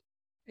world.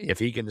 If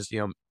he can just,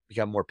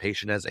 become more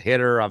patient as a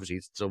hitter, obviously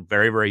he's still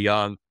very, very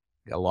young,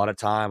 got a lot of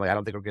time. Like, I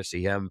don't think we're going to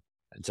see him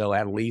until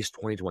at least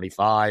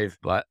 2025,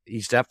 but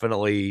he's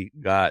definitely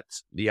got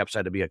the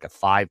upside to be like a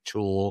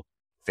 5-tool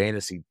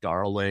fantasy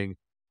darling,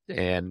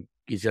 and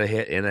he's going to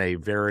hit in a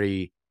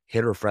very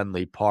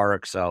hitter-friendly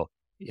park. So,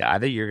 yeah, I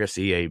think you're going to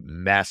see a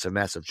massive,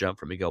 massive jump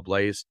from Miguel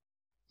Bleis.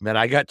 And then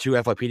I got 2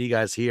 FYPD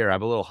guys here.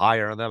 I'm a little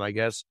higher on them, I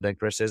guess, than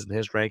Chris is in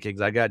his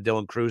rankings. I got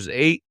Dylan Cruz at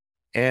 8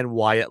 and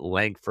Wyatt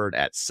Langford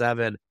at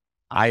 7.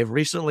 I've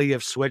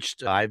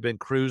switched. I've been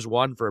Cruz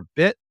 1 for a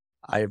bit.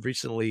 I have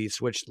recently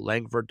switched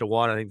Langford to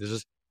 1. I think there's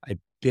just a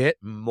bit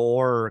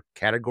more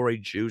category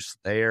juice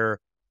there.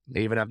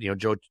 They even have,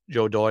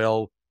 Joe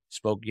Doyle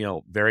spoke,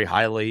 very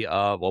highly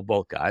of, well,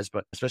 both guys,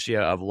 but especially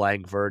of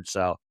Langford.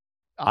 So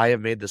I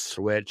have made the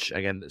switch.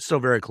 Again, it's still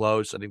very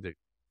close. I think they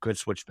could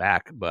switch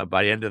back but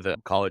by the end of the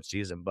college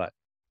season, but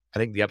I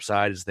think the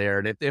upside is there.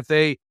 And if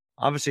they,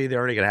 obviously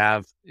they're only going to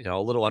have, a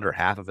little under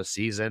half of a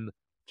season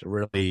to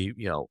really,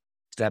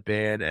 step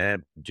in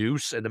and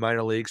produce in the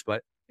minor leagues.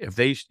 But if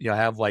they,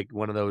 have like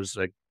one of those,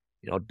 like,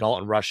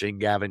 Dalton Rushing,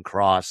 Gavin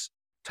Cross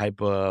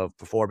type of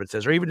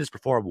performances, or even just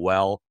perform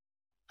well,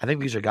 I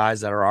think these are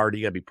guys that are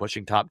already going to be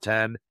pushing top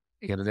 10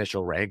 in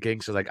initial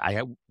rankings. So like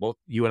both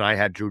you and I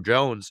had Drew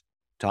Jones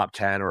top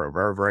 10 or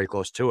very, very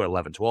close to it,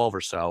 11, 12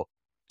 or so.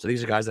 So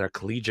these are guys that are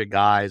collegiate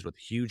guys with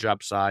huge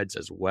upsides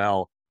as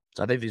well.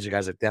 So I think these are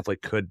guys that definitely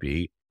could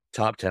be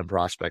top 10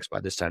 prospects by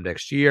this time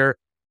next year.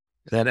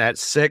 Then at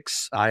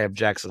 6, I have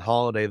Jackson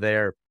Holiday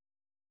there.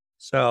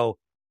 So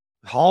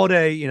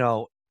Holiday,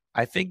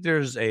 I think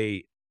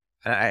I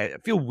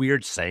feel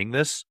weird saying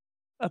this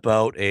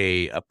about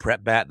a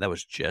prep bat that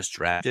was just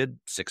drafted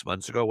 6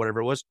 months ago,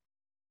 whatever it was.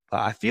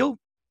 I feel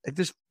like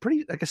there's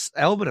pretty like an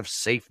element of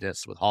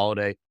safeness with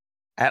Holiday,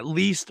 at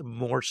least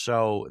more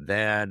so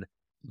than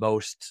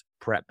most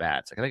prep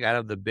bats. I think out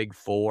of the big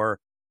 4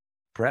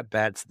 prep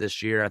bats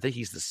this year, I think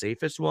he's the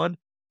safest one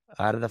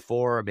out of the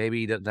 4. Maybe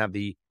he doesn't have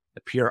the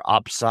pure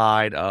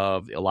upside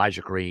of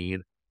Elijah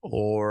Green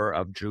or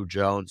of Drew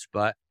Jones,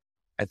 but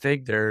I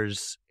think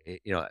there's,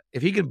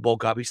 if he can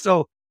bulk up, he's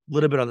still a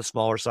little bit on the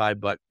smaller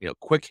side, but,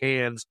 quick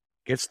hands,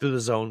 gets through the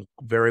zone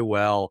very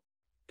well,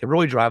 can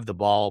really drive the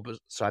ball.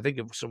 So I think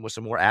with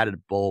some more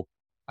added bulk,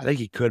 I think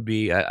he could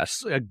be a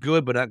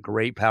good but not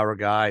great power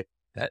guy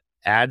that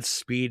adds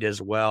speed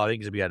as well. I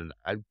think he's going to be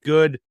a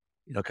good,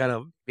 kind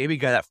of maybe a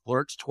guy that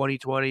flirts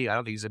 2020. I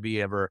don't think he's going to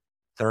be ever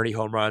 30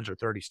 home runs or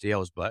 30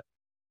 steals, but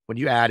when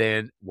you add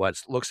in what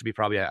looks to be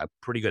probably a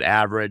pretty good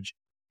average,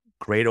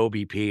 great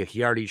OBP,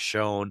 he already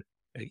shown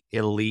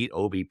elite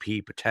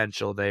OBP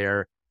potential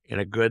there in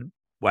a good,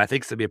 what I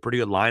think is going to be a pretty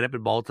good lineup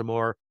in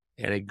Baltimore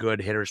and a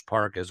good hitter's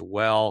park as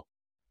well,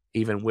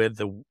 even with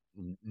the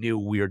new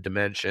weird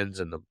dimensions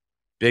and the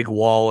big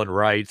wall and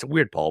right. It's a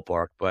weird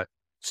ballpark, but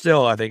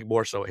still, I think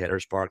more so a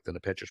hitter's park than a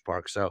pitcher's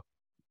park. So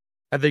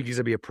I think he's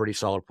going to be a pretty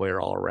solid player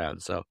all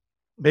around. So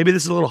maybe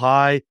this is a little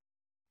high.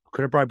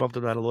 Could have probably bumped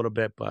him down a little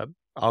bit, but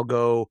I'll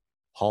go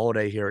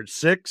Holiday here at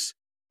 6.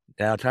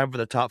 Now, time for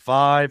the top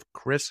 5.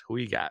 Chris, who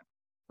you got?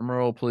 Drum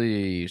roll,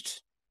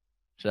 please.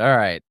 So, all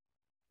right.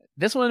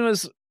 This one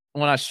was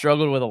one I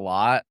struggled with a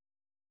lot,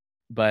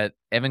 but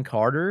Evan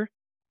Carter,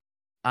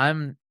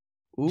 I'm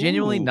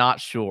genuinely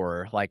not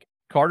sure. Like,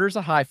 Carter's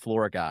a high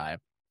floor guy,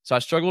 so I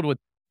struggled with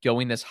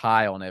going this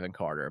high on Evan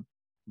Carter.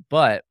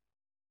 But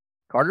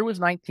Carter was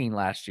 19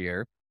 last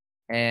year,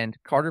 and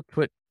Carter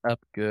put up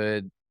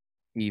good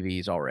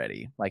EVs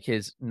already. Like,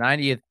 his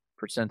 90th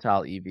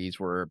percentile EVs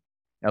were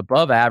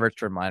above average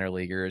for minor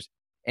leaguers,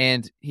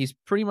 and he's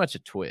pretty much a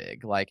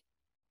twig. Like,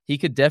 he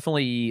could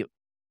definitely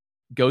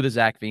go the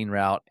Zach Veen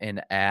route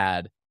and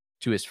add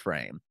to his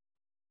frame.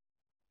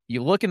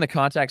 You look and the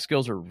contact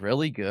skills are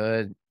really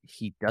good.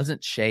 He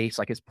doesn't chase.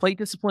 Like, his plate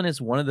discipline is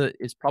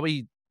is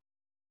probably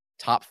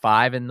top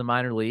 5 in the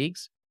minor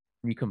leagues.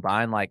 When you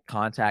combine like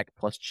contact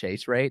plus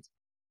chase rates,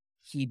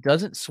 he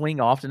doesn't swing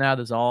often out of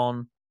the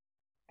zone.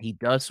 He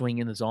does swing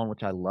in the zone,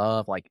 which I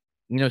love. Like,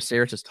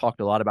 Saris has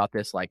talked a lot about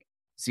this, like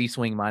Z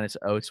swing minus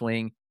O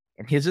swing,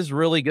 and his is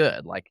really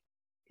good. Like,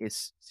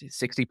 his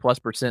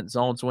 60+%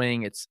 zone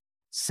swing, it's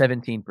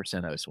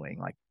 17% O swing.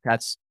 Like,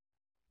 that's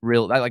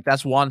real. Like,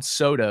 that's Juan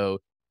Soto,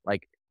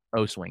 like,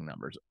 O swing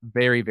numbers.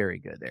 Very, very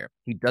good there.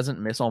 He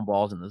doesn't miss on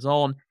balls in the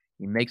zone.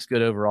 He makes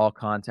good overall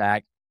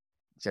contact.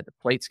 He said the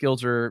plate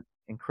skills are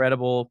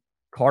incredible.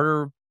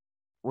 Carter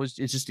is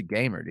just a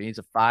gamer, dude. He's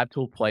a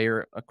 5-tool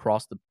player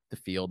across the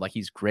field. Like,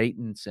 he's great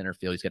in center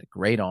field. He's got a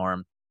great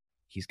arm.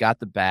 He's got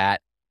the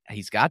bat.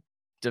 He's got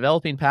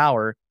developing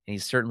power, and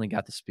he's certainly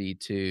got the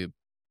speed too.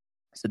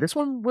 So this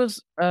one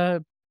was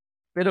a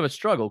bit of a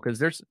struggle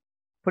because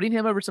putting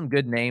him over some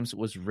good names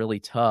was really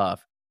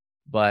tough.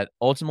 But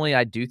ultimately,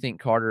 I do think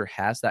Carter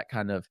has that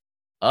kind of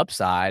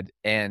upside.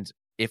 And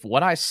if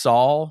what I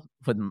saw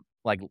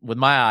with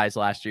my eyes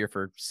last year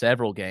for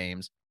several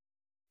games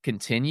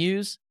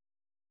continues,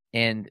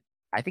 and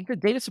I think the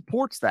data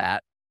supports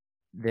that,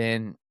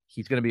 then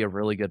he's going to be a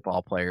really good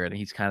ball player, and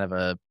he's kind of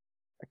a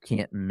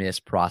can't miss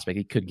prospect.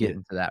 He could get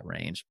into that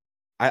range.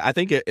 I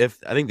think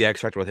the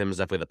X factor with him is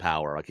definitely the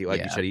power. Like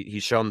you said,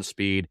 he's shown the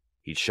speed,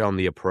 he's shown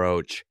the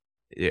approach.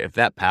 If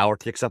that power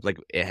ticks up like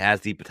it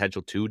has the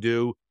potential to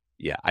do,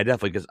 yeah, I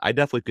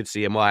definitely could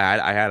see him. Well,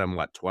 I had him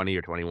 20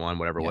 or 21,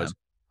 whatever it was.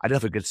 I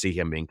definitely could see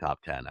him being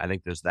top 10. I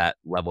think there's that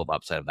level of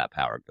upside of that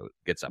power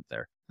gets up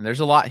there. And there's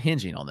a lot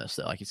hinging on this,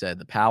 though. Like you said,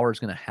 the power is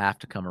going to have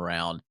to come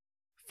around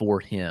for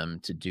him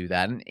to do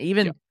that. And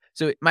even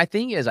so, my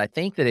thing is, I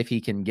think that if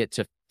he can get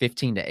to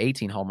 15 to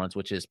 18 home runs,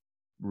 which is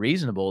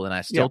reasonable, then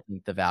I still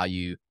think the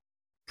value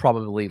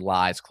probably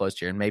lies close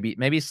to here, and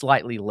maybe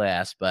slightly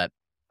less. But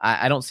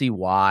I don't see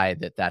why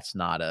that's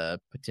not a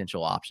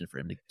potential option for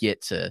him to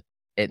get to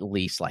at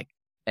least like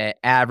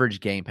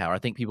average game power. I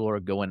think people are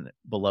going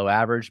below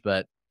average,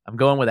 but I'm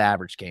going with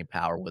average game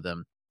power with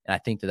him. And I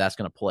think that's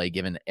going to play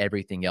given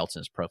everything else in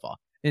his profile.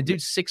 And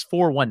dude's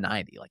 6'4",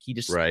 190. Like, he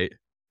just,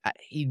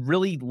 he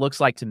really looks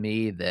like to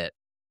me that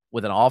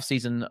with an off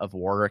season of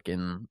work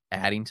and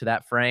adding to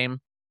that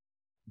frame,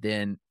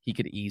 then he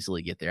could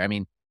easily get there. I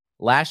mean,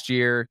 last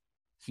year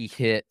he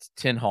hit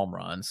 10 home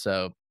runs.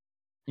 So,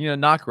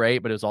 not great,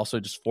 but it was also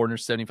just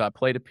 475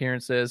 plate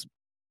appearances.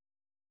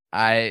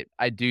 I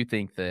do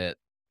think that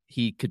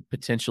he could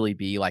potentially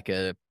be like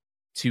a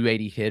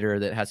 280 hitter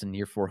that has a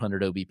near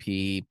 400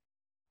 OBP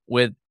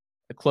with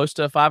a close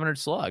to a 500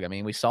 slug. I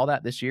mean, we saw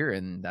that this year,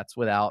 and that's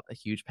without a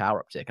huge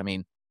power uptick. I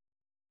mean,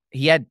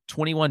 he had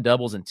 21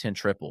 doubles and 10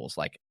 triples.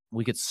 Like,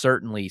 we could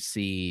certainly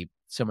see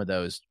some of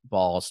those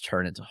balls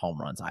turn into home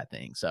runs, I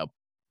think. So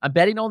I'm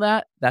betting on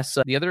that. That's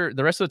the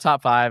rest of the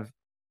top 5,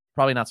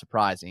 probably not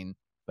surprising,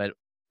 but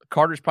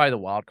Carter's probably the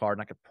wild card,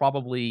 and I could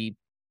probably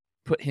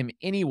put him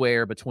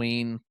anywhere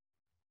between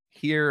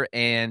here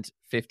and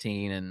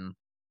 15, and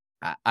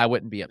I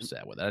wouldn't be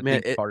upset with it. I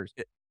think Carter's.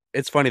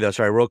 It's funny though.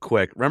 Sorry, real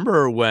quick.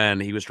 Remember when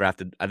he was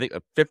drafted? I think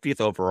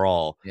 50th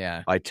overall.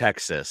 Yeah. By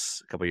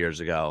Texas a couple years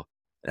ago,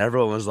 and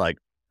everyone was like,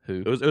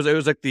 "Who?" It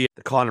was like the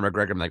Conor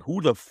McGregor. I'm like,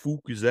 who the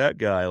fuck is that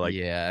guy? Like,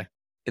 yeah.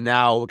 And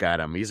now look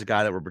at him. He's a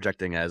guy that we're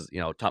projecting as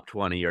top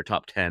 20 or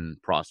top 10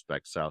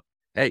 prospect. So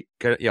hey,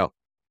 I'll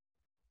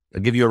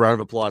give you a round of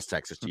applause,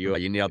 Texas. To you,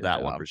 you nailed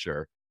that one for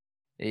sure.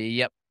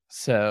 Yep.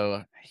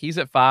 So he's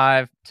at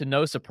 5. To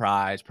no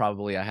surprise,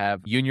 probably I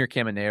have Junior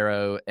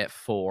Caminero at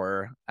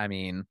 4. I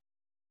mean,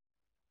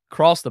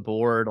 across the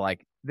board,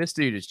 like, this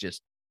dude is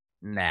just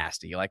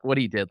nasty. Like what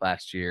he did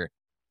last year,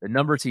 the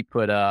numbers he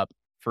put up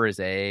for his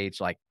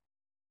age, like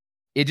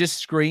it just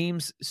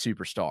screams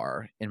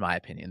superstar, in my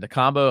opinion. The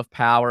combo of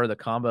power, the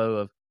combo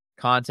of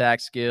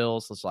contact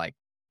skills, it's like,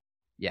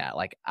 yeah,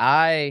 like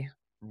I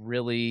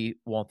really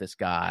want this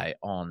guy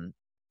on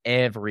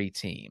every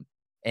team.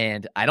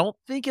 And I don't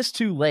think it's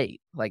too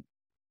late. Like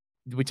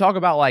we talk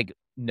about like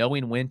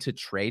knowing when to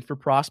trade for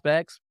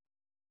prospects.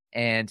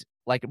 And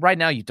like right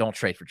now, you don't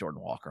trade for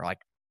Jordan Walker. Like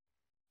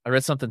I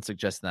read something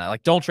suggesting that.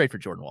 Like, don't trade for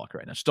Jordan Walker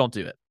right now. Just don't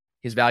do it.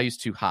 His value's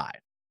too high.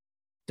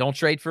 Don't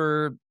trade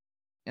for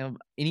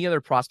any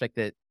other prospect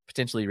that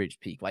potentially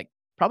reached peak. Like,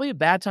 probably a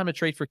bad time to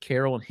trade for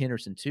Carroll and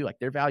Henderson, too. Like,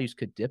 their values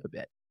could dip a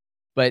bit.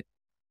 But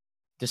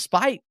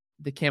despite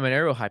the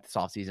Caminero hype this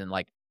offseason,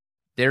 like,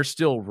 there's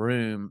still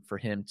room for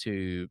him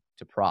to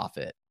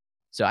profit.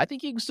 So I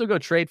think you can still go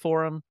trade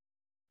for him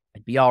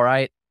and be all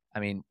right. I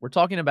mean, we're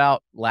talking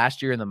about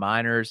last year in the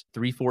minors,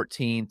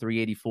 314,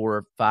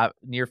 384,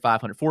 near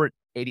 500,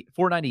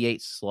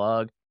 498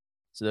 slug.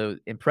 So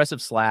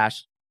impressive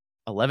slash,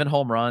 11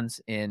 home runs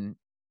in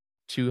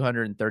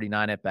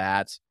 239 at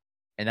bats.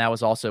 And that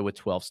was also with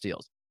 12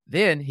 steals.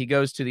 Then he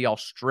goes to the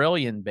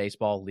Australian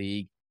Baseball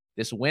League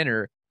this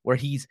winter, where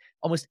he's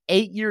almost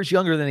 8 years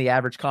younger than the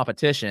average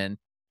competition.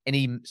 And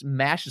he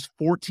mashes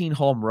 14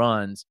 home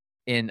runs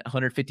in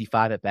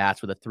 155 at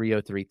bats with a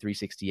 303,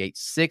 368,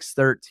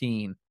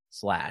 613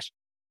 slash.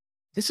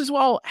 This is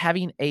while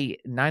having a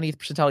 90th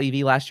percentile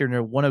EV last year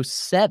near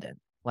 107.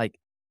 Like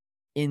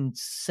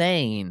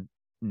insane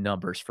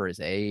numbers for his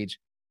age.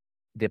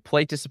 The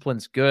plate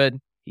discipline's good.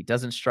 He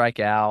doesn't strike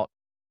out.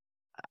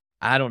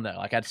 I don't know.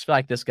 Like I just feel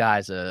like this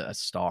guy's a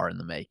star in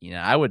the making.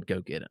 I would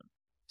go get him.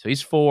 So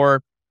he's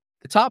 4.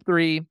 The top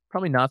 3,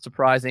 probably not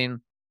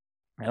surprising.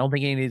 I don't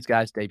think any of these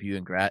guys debut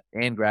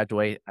and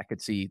graduate. I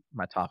could see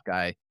my top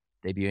guy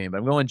debuting, but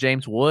I'm going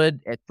James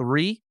Wood at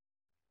 3.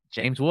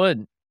 James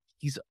Wood,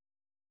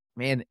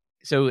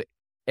 so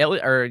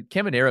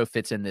Caminero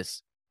fits in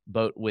this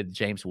boat with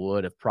James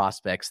Wood of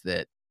prospects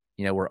that,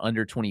 were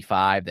under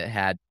 25 that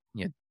had,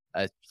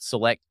 a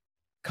select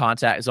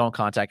zone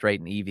contact rate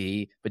and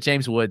EV, but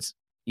James Wood's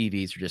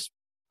EVs are just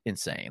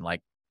insane.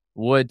 Like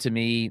Wood to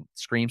me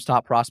screams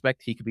top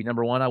prospect. He could be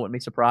number 1. I wouldn't be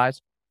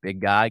surprised. Big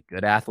guy,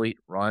 good athlete,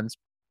 runs.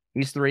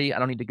 He's 3. I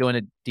don't need to go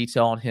into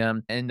detail on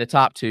him. And the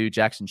top 2,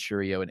 Jackson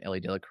Chourio and Elly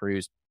De La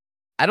Cruz.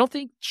 I don't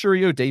think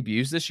Chourio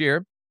debuts this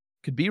year.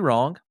 Could be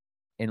wrong,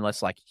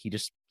 unless like he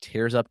just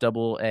tears up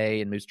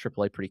AA and moves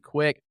AAA pretty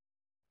quick.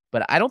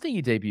 But I don't think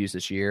he debuts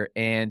this year.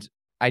 And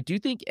I do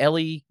think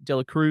Elly De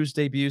La Cruz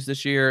debuts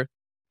this year,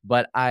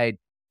 but I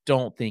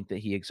don't think that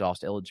he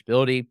exhausts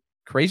eligibility.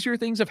 Crazier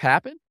things have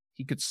happened.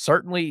 He could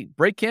certainly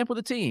break camp with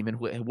a team and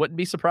wouldn't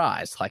be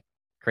surprised. Like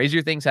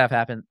crazier things have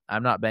happened.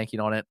 I'm not banking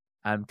on it.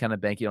 I'm kind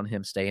of banking on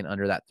him staying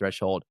under that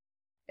threshold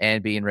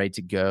and being ready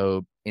to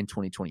go in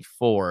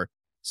 2024.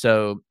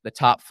 So the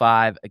top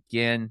 5,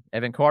 again,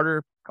 Evan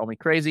Carter, call me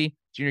crazy,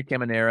 Junior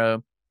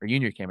Caminero,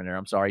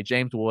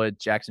 James Wood,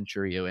 Jackson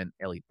Chourio, and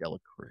Elly De La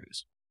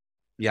Cruz.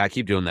 Yeah, I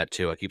keep doing that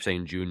too. I keep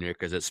saying junior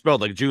because it's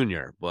spelled like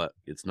junior, but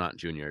it's not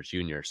junior, it's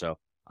junior. So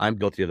I'm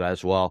guilty of that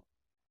as well.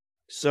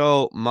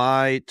 So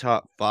my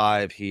top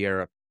 5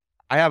 here,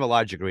 I have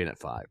Elijah Green at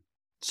 5.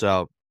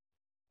 So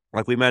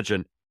like we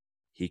mentioned,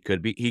 he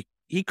could be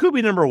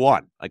number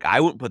 1. Like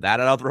I wouldn't put that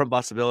out of the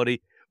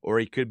possibility, or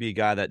he could be a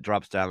guy that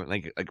drops down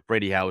like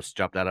Brady House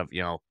dropped out of,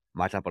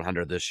 my top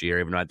 100 this year,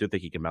 even though I do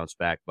think he can bounce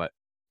back. But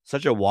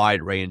such a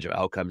wide range of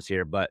outcomes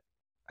here. But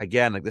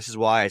again, like this is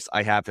why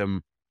I have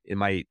him in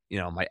my,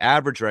 my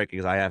average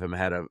rankings. I have him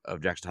ahead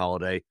of Jackson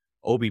Holiday.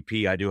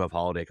 OBP, I do have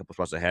Holiday a couple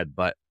spots ahead,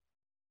 but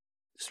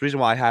it's the reason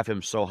why I have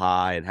him so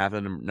high and have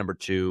him number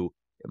 2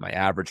 in my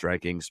average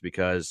rankings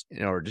because,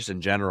 or just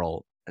in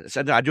general,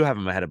 I do have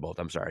him ahead of both.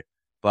 I'm sorry.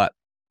 But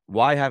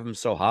why I have him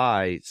so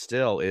high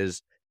still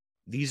is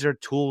these are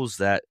tools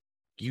that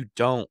you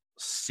don't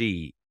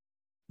see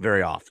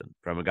very often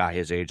from a guy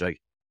his age. Like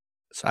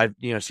so I've,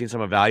 seen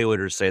some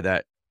evaluators say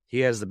that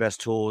he has the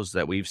best tools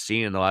that we've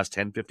seen in the last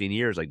 10, 15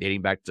 years, like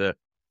dating back to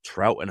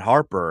Trout and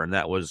Harper. And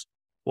that was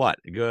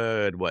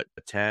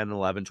 10,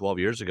 11, 12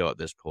 years ago at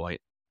this point.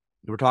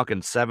 We're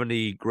talking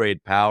 70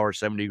 grade power,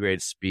 70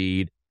 grade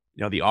speed.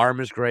 The arm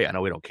is great. I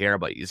know we don't care,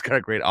 but he's got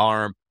a great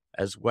arm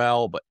as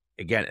well. But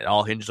again, it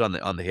all hinges on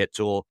the hit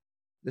tool.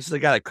 This is a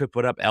guy that could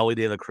put up Elly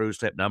De La Cruz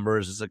type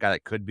numbers. This is a guy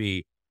that could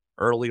be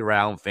early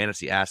round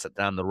fantasy asset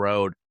down the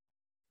road.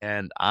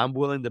 And I'm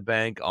willing to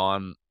bank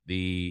on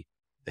the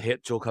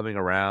hit tool coming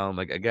around.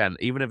 Like, again,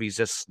 even if he's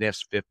just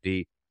sniffs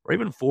 50 or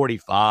even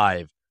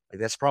 45, like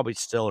that's probably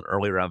still an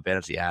early round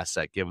fantasy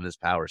asset given his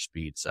power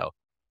speed. So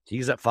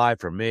he's at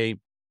 5 for me.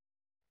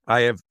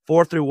 I have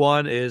 4 through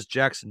 1 is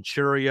Jackson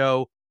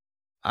Chourio.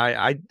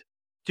 I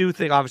do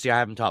think, obviously, I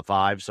have him top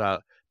 5. So,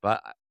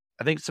 but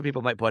I think some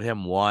people might put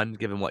him 1,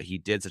 given what he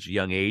did such a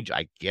young age.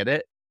 I get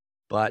it,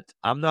 but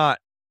I'm not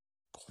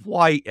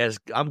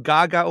I'm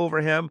Gaga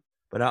over him,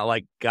 but not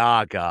like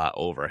Gaga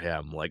over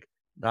him. Like,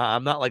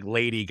 I'm not like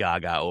Lady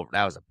Gaga over.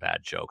 That was a bad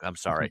joke. I'm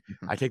sorry.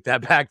 I take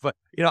that back. But,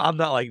 I'm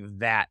not like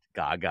that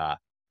Gaga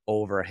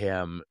over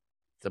him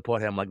to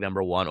put him like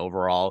number one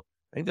overall.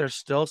 I think there's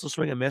still some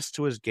swing and miss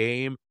to his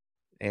game.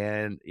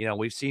 And,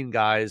 we've seen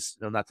guys,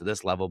 not to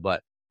this level,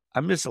 but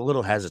I'm just a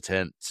little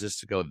hesitant just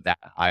to go that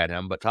high on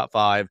him. But top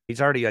 5,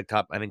 he's already like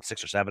top, I think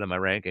 6 or 7 in my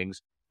rankings.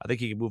 I think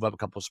he can move up a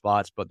couple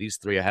spots, but these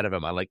 3 ahead of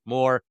him I like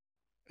more.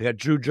 I got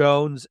Drew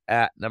Jones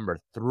at number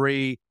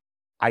 3.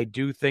 I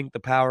do think the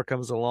power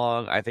comes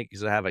along. I think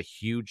he's going to have a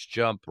huge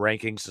jump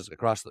rankings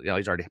across the,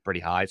 he's already pretty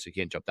high, so he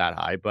can't jump that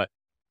high, but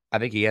I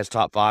think he has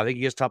top 5. I think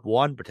he has top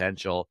 1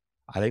 potential.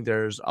 I think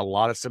there's a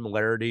lot of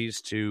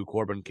similarities to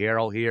Corbin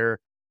Carroll here.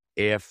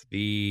 If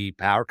the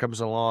power comes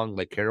along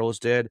like Carroll's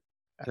did,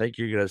 I think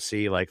you're going to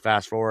see, like,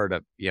 fast forward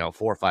to,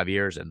 4 or 5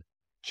 years, and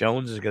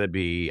Jones is going to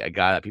be a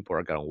guy that people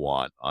are going to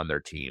want on their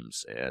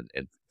teams and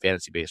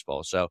fantasy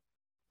baseball. So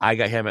I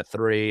got him at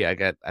 3.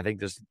 I think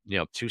this,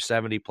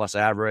 270 plus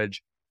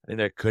average. I think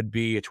there could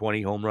be a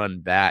 20 home run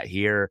bat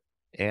here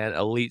and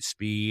elite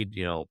speed,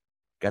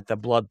 got the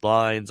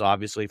bloodlines,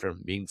 obviously,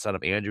 from being son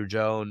of Andrew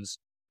Jones.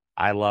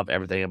 I love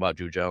everything about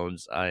Drew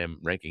Jones. I am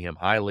ranking him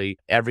highly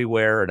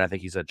everywhere, and I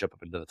think he's going to jump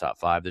up into the top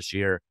 5 this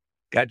year.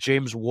 Got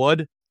James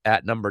Wood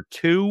at number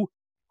 2.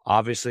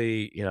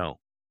 Obviously,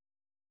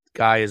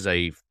 guy is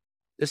an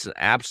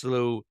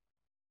absolute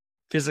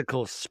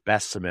physical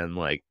specimen.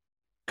 Like,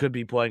 could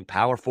be playing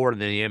power forward in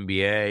the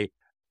NBA,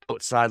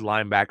 outside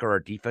linebacker or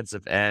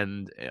defensive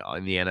end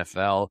in the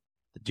NFL.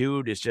 The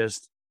dude is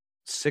just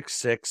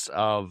 6'6"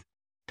 of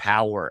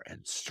power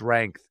and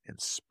strength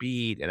and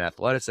speed and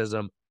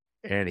athleticism,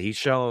 and he's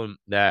shown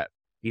that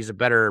he's a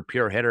better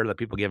pure hitter than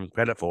people give him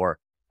credit for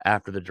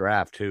after the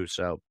draft too.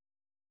 So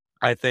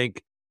I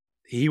think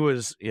he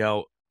was,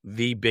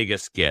 the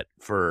biggest get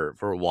for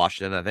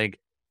Washington. I think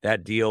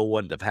that deal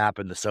wouldn't have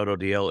happened, the Soto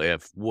deal,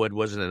 if Wood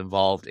wasn't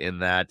involved in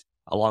that,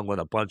 along with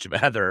a bunch of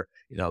other,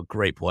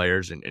 great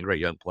players and great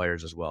young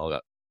players as well.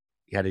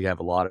 You had to have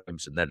a lot of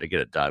teams in there to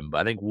get it done. But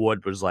I think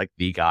Wood was like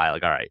the guy,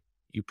 like, all right,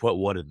 you put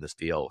Wood in this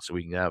deal so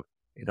we can have,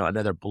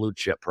 another blue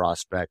chip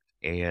prospect.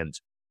 And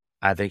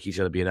I think he's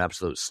going to be an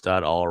absolute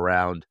stud all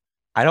around.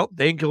 I don't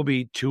think he'll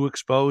be too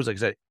exposed. Like I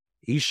said,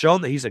 he's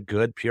shown that he's a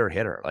good pure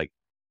hitter. Like,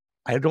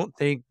 I don't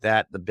think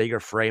that the bigger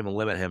frame will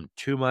limit him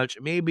too much.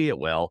 Maybe it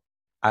will.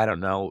 I don't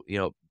know.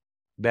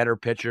 Better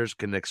pitchers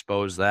can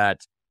expose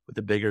that with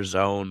the bigger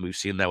zone. We've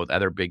seen that with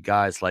other big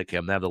guys like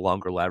him. They have the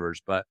longer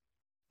levers, but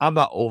I'm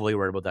not overly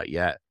worried about that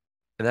yet.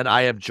 And then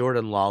I have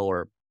Jordan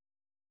Lawler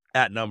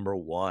at number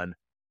 1.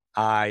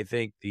 I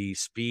think the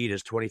speed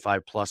is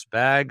 25 plus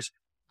bags.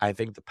 I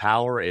think the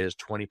power is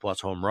 20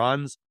 plus home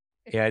runs.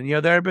 And,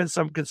 there have been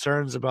some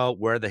concerns about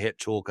where the hit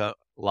tool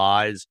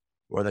lies,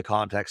 where the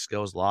contact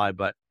skills lie,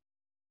 but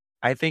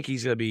I think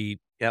he's going to be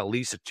at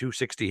least a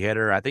 260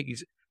 hitter. I think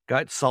he's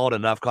got solid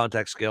enough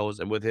contact skills,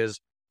 and with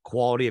his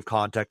quality of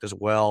contact as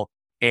well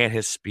and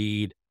his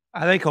speed,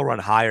 I think he'll run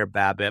higher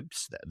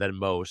BABIPs than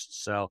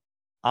most. So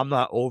I'm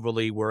not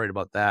overly worried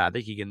about that. I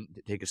think he can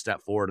take a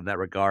step forward in that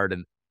regard.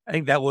 And I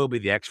think that will be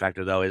the X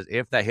factor, though, is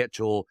if that hit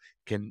tool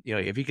can,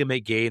 if he can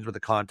make gains with the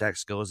contact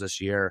skills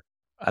this year,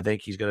 I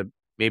think he's going to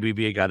maybe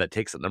be a guy that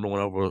takes the number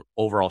 1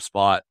 overall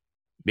spot,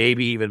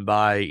 maybe even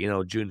by,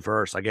 June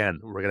 1st. Again,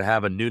 we're going to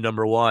have a new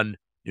number 1,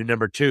 new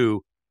number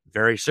 2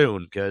 very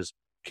soon, because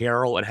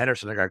Carroll and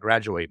Henderson are going to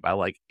graduate by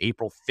like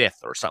April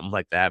 5th or something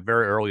like that,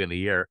 very early in the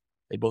year.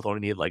 They both only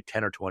need like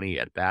 10 or 20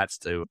 at-bats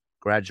to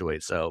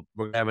graduate. So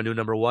we're going to have a new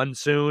number 1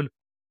 soon.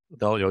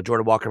 Though,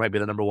 Jordan Walker might be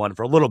the number 1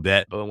 for a little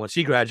bit, but once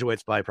he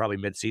graduates by probably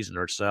mid-season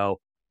or so,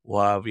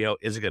 we'll have,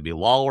 is it going to be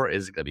Lawler?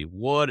 Is it going to be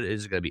Wood?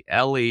 Is it going to be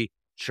Ellie?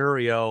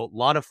 Churio? A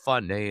lot of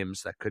fun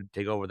names that could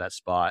take over that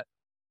spot.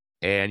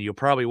 And you're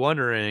probably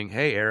wondering,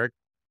 hey, Eric,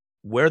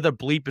 where the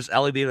bleep is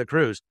Ellie De La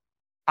Cruz?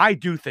 I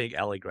do think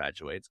Ellie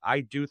graduates.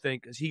 I do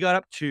think, because he got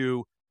up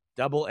to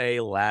Double-A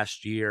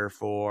last year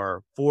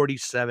for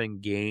 47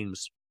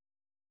 games.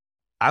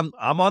 I'm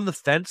on the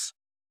fence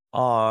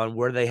on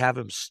where they have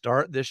him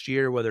start this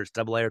year, whether it's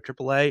Double-A or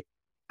Triple-A.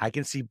 I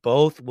can see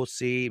both. We'll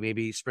see.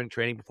 Maybe spring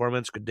training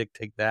performance could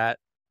dictate that.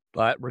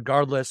 But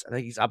regardless, I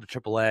think he's up to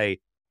Triple-A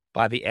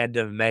by the end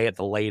of May at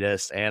the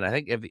latest. And I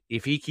think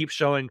if he keeps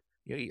showing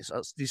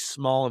these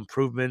small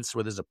improvements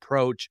with his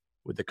approach,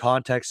 with the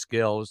contact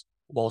skills,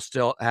 while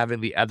still having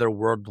the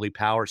otherworldly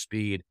power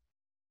speed,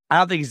 I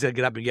don't think he's going to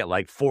get up and get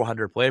like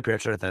 400 play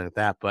appearances or anything like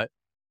that. But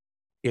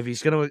if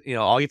he's going to,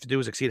 all you have to do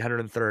is exceed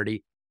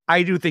 130.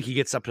 I do think he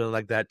gets up to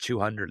like that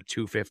 200 to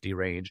 250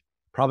 range,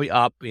 probably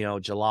up,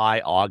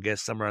 July,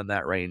 August, somewhere in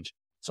that range.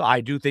 So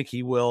I do think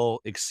he will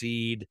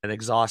exceed and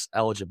exhaust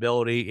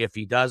eligibility. If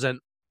he doesn't,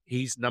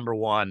 he's number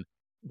 1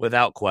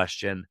 without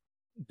question.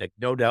 Like,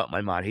 no doubt in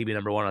my mind, he'd be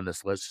number 1 on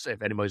this list.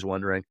 If anybody's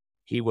wondering,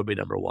 he would be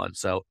number 1.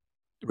 So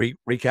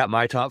recap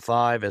my top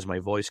 5 as my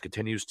voice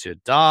continues to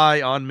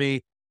die on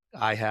me.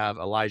 I have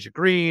Elijah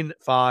Green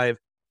 5,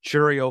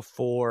 Churio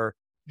 4,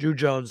 Drew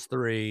Jones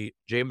 3,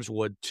 James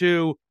Wood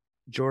 2,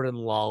 Jordan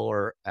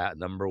Lawler at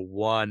number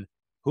 1.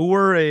 Who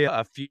were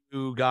a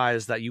few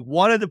guys that you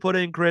wanted to put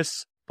in,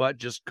 Chris, but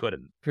just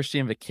couldn't?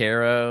 Christian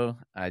Vaquero.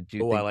 I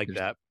do. I like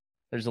that.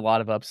 There's a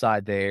lot of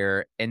upside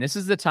there, and this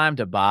is the time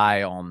to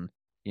buy on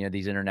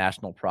these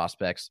international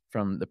prospects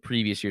from the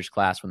previous year's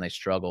class when they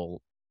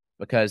struggle,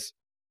 because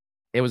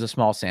it was a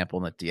small sample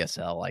in the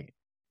DSL. Like,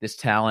 this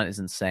talent is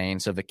insane.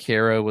 So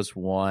Vaquero was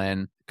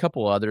one, a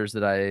couple others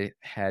that I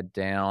had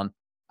down.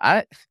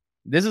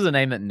 This is a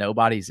name that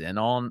nobody's in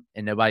on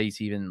and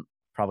nobody's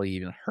probably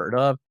even heard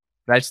of,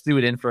 but I just threw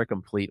it in for a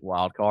complete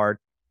wild card.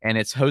 And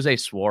it's Jose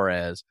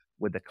Suarez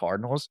with the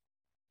Cardinals.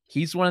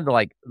 He's one of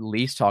the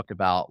least talked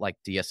about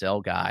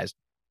DSL guys.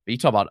 But you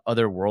talk about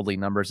otherworldly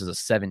numbers as a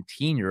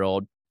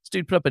 17-year-old. This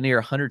dude put up a near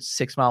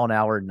 106 mile an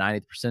hour,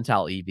 90th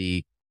percentile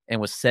EV,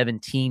 and was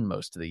 17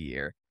 most of the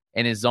year.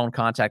 And his zone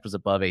contact was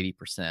above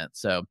 80%.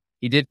 So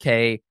he did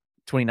K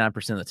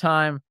 29% of the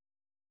time,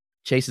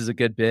 chases a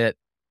good bit.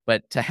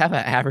 But to have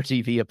an average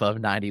EV above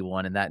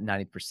 91 and that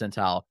 90th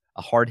percentile,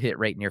 a hard hit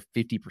rate near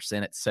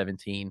 50% at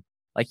 17,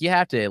 you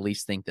have to at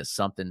least think that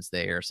something's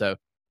there. So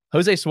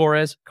Jose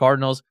Suarez,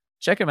 Cardinals,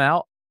 check him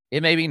out.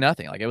 It may be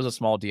nothing. It was a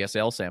small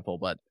DSL sample,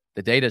 but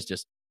the data is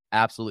just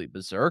absolutely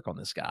berserk on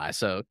this guy.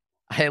 So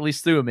I at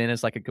least threw him in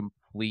as a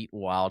complete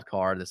wild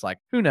card. That's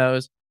who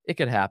knows? It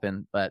could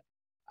happen, but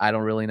I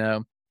don't really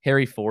know.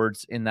 Harry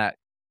Ford's in that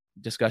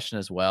discussion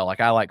as well.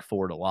 I like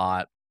Ford a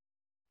lot.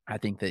 I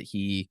think that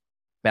he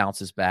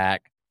bounces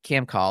back.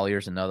 Cam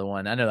Collier's another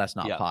one. I know that's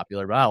not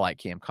popular, but I like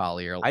Cam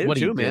Collier. I do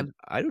too, man.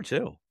 I do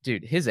too.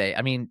 Dude, his age,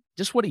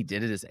 just what he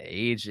did at his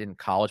age in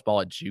college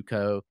ball at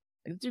JUCO.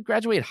 Dude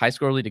graduated high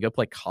school early to go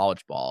play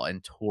college ball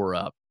and tore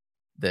up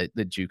the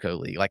JUCO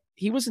league.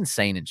 He was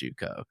insane in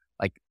JUCO.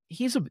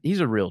 He's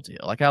a real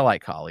deal. I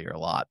like Collier a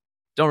lot.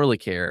 Don't really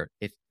care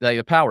if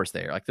the power's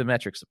there. The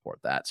metrics support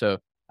that. So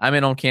I'm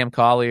in on Cam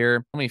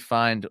Collier. Let me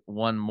find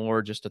one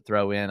more just to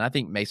throw in. I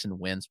think Mason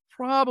Wynn's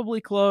probably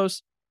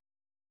close.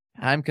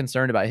 I'm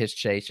concerned about his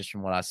chase just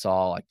from what I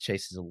saw.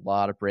 Chases a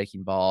lot of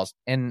breaking balls.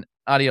 And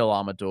Adiel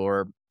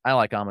Amador, I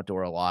like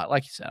Amador a lot.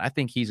 Like you said, I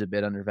think he's a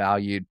bit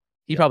undervalued.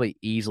 He probably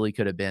easily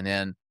could have been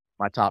in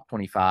my top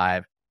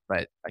 25.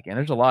 But again,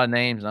 there's a lot of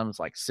names, and I'm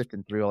just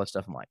sifting through all this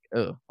stuff. I'm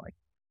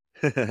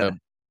so,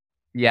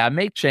 yeah, I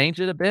may change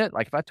it a bit.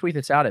 If I tweet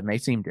this out, it may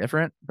seem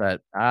different,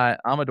 but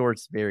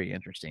Amador's very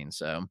interesting.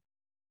 So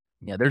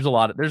yeah, there's a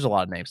lot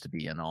of names to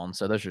be in on.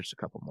 So there's just a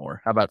couple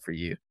more. How about for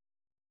you?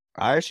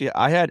 I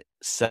had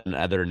 7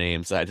 other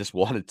names that I just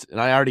wanted to,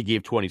 and I already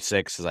gave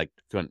 26 because I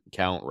couldn't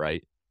count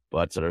right.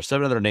 But so there's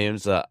 7 other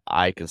names that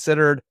I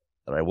considered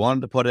that I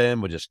wanted to put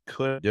in, but just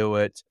couldn't do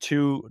it.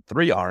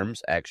 3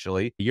 arms,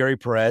 actually. Yuri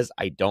Perez,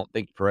 I don't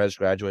think Perez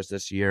graduates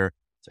this year.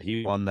 So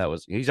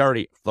he's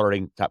already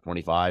flirting top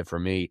 25 for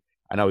me.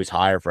 I know he's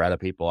higher for other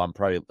people. I'm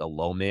probably the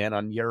low man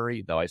on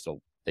Yuri, though I still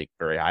think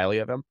very highly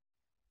of him.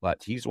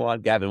 But he's one.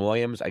 Gavin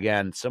Williams,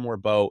 again, similar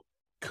boat.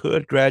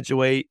 Could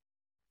graduate.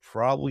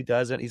 Probably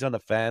doesn't. He's on the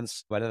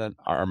fence. But then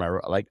arm I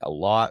like a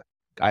lot.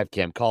 I have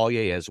Cam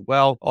Collier as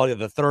well.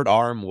 The third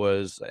arm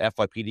was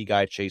FYPD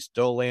guy Chase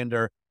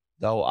Dolander,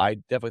 though I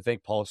definitely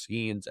think Paul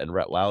Skeens and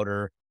Rhett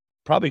Lauder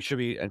probably should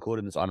be included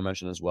in this honor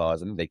mention as well,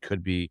 as I think they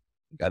could be,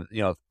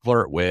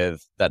 flirt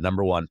with that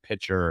number 1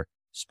 pitcher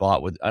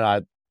spot. With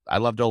I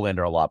love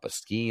Dolander a lot, but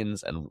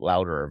Skeens and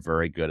Lauder are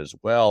very good as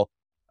well.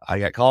 I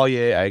got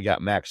Collier. I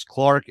got Max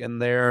Clark in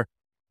there.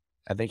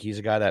 I think he's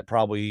a guy that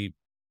probably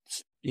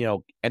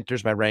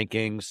enters my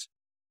rankings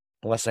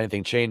unless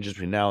anything changes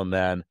between now and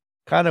then.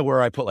 Kind of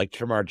where I put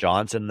Termarr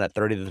Johnson in that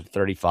 30 to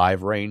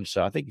 35 range.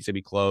 So I think he's going to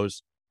be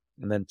close.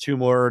 And then 2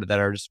 more that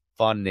are just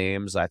fun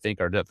names I think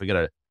are definitely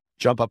going to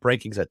jump up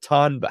rankings a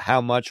ton, but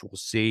how much we'll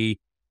see.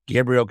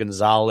 Gabriel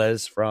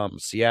Gonzalez from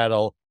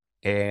Seattle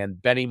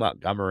and Benny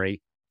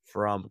Montgomery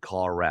from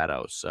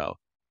Colorado. So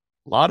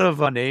a lot of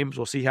names.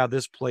 We'll see how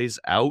this plays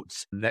out.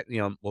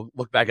 We'll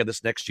look back at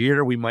this next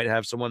year. We might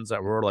have some ones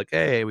that were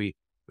hey, we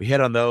hit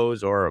on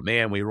those, or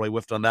man, we really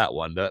whiffed on that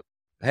one. But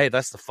hey,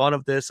 that's the fun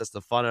of this. That's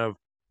the fun of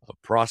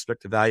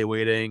prospect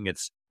evaluating.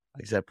 It's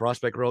like I said,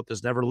 prospect growth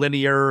is never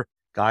linear.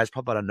 Guys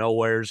pop out of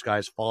nowheres.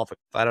 Guys fall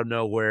out of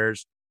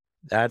nowheres.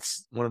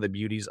 That's one of the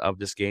beauties of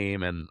this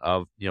game and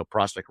of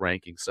prospect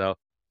ranking. So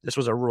this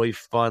was a really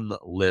fun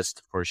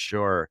list for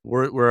sure.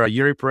 We're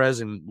Yuri Perez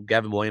and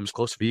Gavin Williams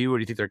close for you, or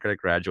do you think they're going to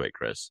graduate,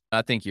 Chris?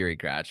 I think Yuri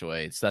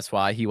graduates. That's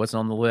why he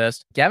wasn't on the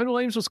list. Gavin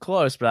Williams was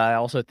close, but I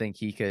also think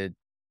he could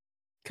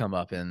come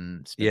up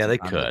and they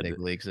could in the big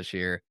leagues this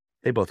year.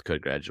 They both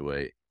could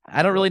graduate.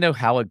 I don't really know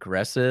how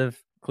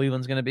aggressive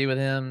Cleveland's going to be with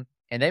him,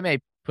 and they may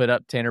put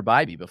up Tanner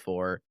Bybee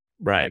before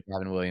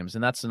Gavin Williams,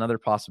 and that's another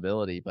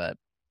possibility. But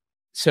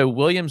so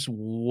Williams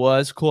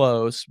was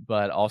close,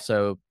 but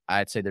also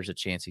I'd say there's a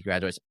chance he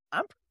graduates.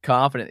 I'm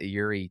confident that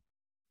Yuri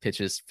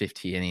pitches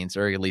 50 innings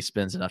or at least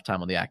spends enough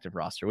time on the active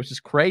roster, which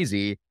is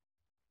crazy.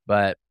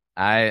 But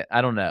I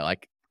don't know.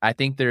 I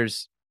think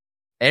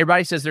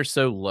everybody says they're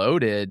so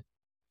loaded,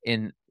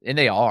 and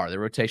they are. The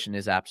rotation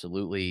is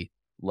absolutely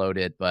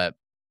loaded, but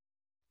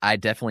I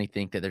definitely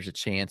think that there's a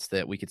chance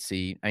that we could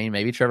see.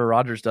 Maybe Trevor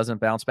Rogers doesn't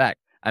bounce back.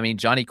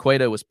 Johnny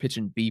Cueto was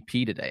pitching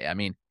BP today.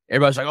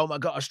 Everybody's like, oh my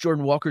gosh,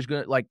 Jordan Walker's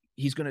his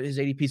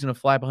ADP's gonna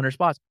fly up 100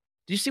 spots.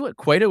 Did you see what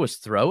Cueto was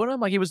throwing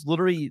him? He was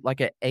literally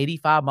an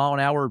 85 mile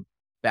an hour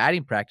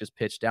batting practice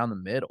pitch down the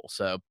middle.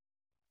 So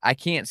I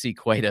can't see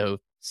Cueto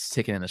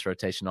sticking in this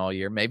rotation all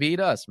year. Maybe he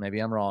does. Maybe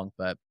I'm wrong,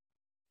 but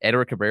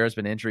Edward Cabrera's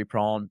been injury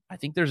prone. I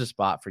think there's a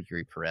spot for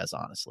Yuri Perez,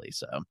 honestly.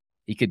 So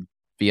he could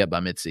be up by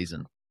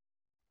midseason.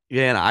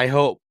 Yeah, and I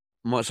hope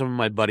some of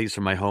my buddies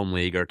from my home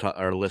league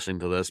are listening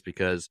to this,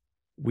 because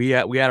we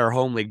had our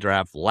home league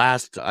draft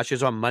actually it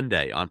was on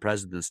Monday, on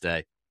President's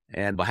Day,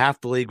 and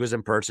half the league was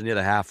in person, the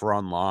other half were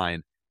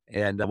online.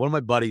 And one of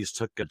my buddies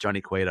took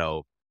Johnny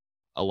Cueto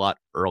a lot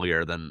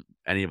earlier than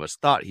any of us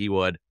thought he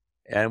would,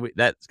 and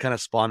that kind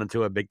of spawned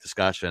into a big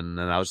discussion.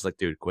 And I was like,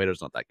 dude,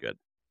 Cueto's not that good.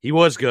 He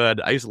was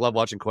good. I used to love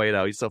watching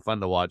Cueto. He's so fun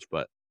to watch,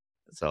 but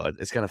so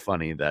it's kind of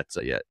funny that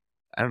yeah,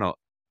 I don't know.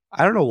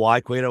 I don't know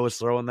why Cueto was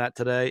throwing that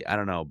today. I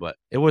don't know, but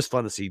it was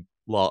fun to see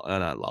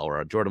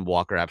Jordan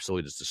Walker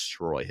absolutely just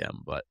destroy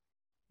him. But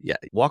yeah,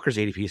 Walker's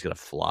ADP is going to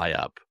fly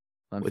up.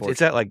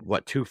 It's at like,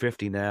 what,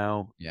 250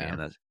 now? Yeah.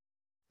 And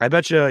I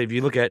bet you if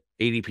you look at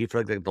ADP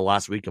for like the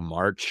last week of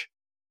March,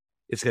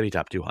 it's going to be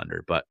top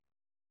 200. But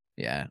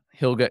yeah,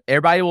 he'll go.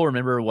 Everybody will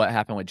remember what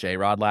happened with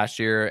J-Rod last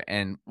year,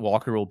 and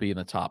Walker will be in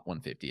the top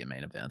 150 in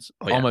main events.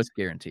 Oh, yeah. Almost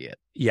guarantee it.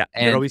 Yeah,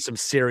 and there'll be some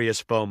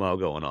serious FOMO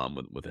going on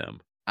with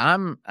him.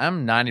 I'm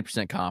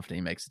 90% confident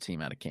he makes the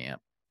team out of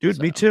camp. Dude,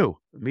 so.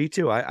 Me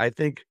too. I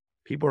think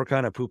people are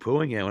kind of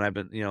poo-pooing it when I've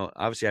been,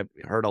 obviously I've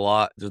heard a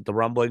lot. The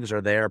rumblings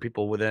are there.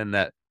 People within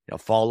that,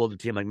 follow the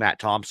team, like Matt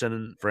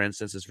Thompson, for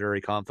instance, is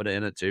very confident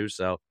in it too.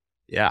 So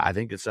yeah, I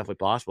think it's definitely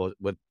possible.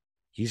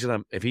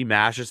 If he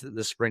mashes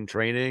the spring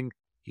training,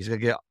 he's gonna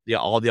get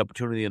all the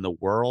opportunity in the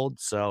world.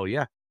 So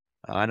yeah,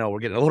 I know we're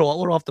getting a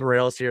little off the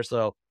rails here.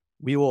 So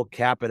we will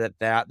cap it at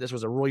that. This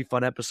was a really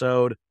fun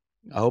episode.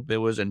 I hope it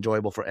was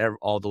enjoyable for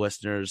all the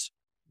listeners.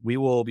 We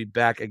will be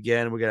back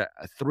again. We got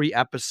a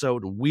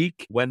 3-episode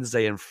week,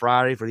 Wednesday and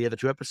Friday for the other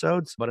 2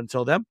 episodes. But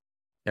until then,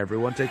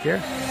 everyone take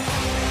care.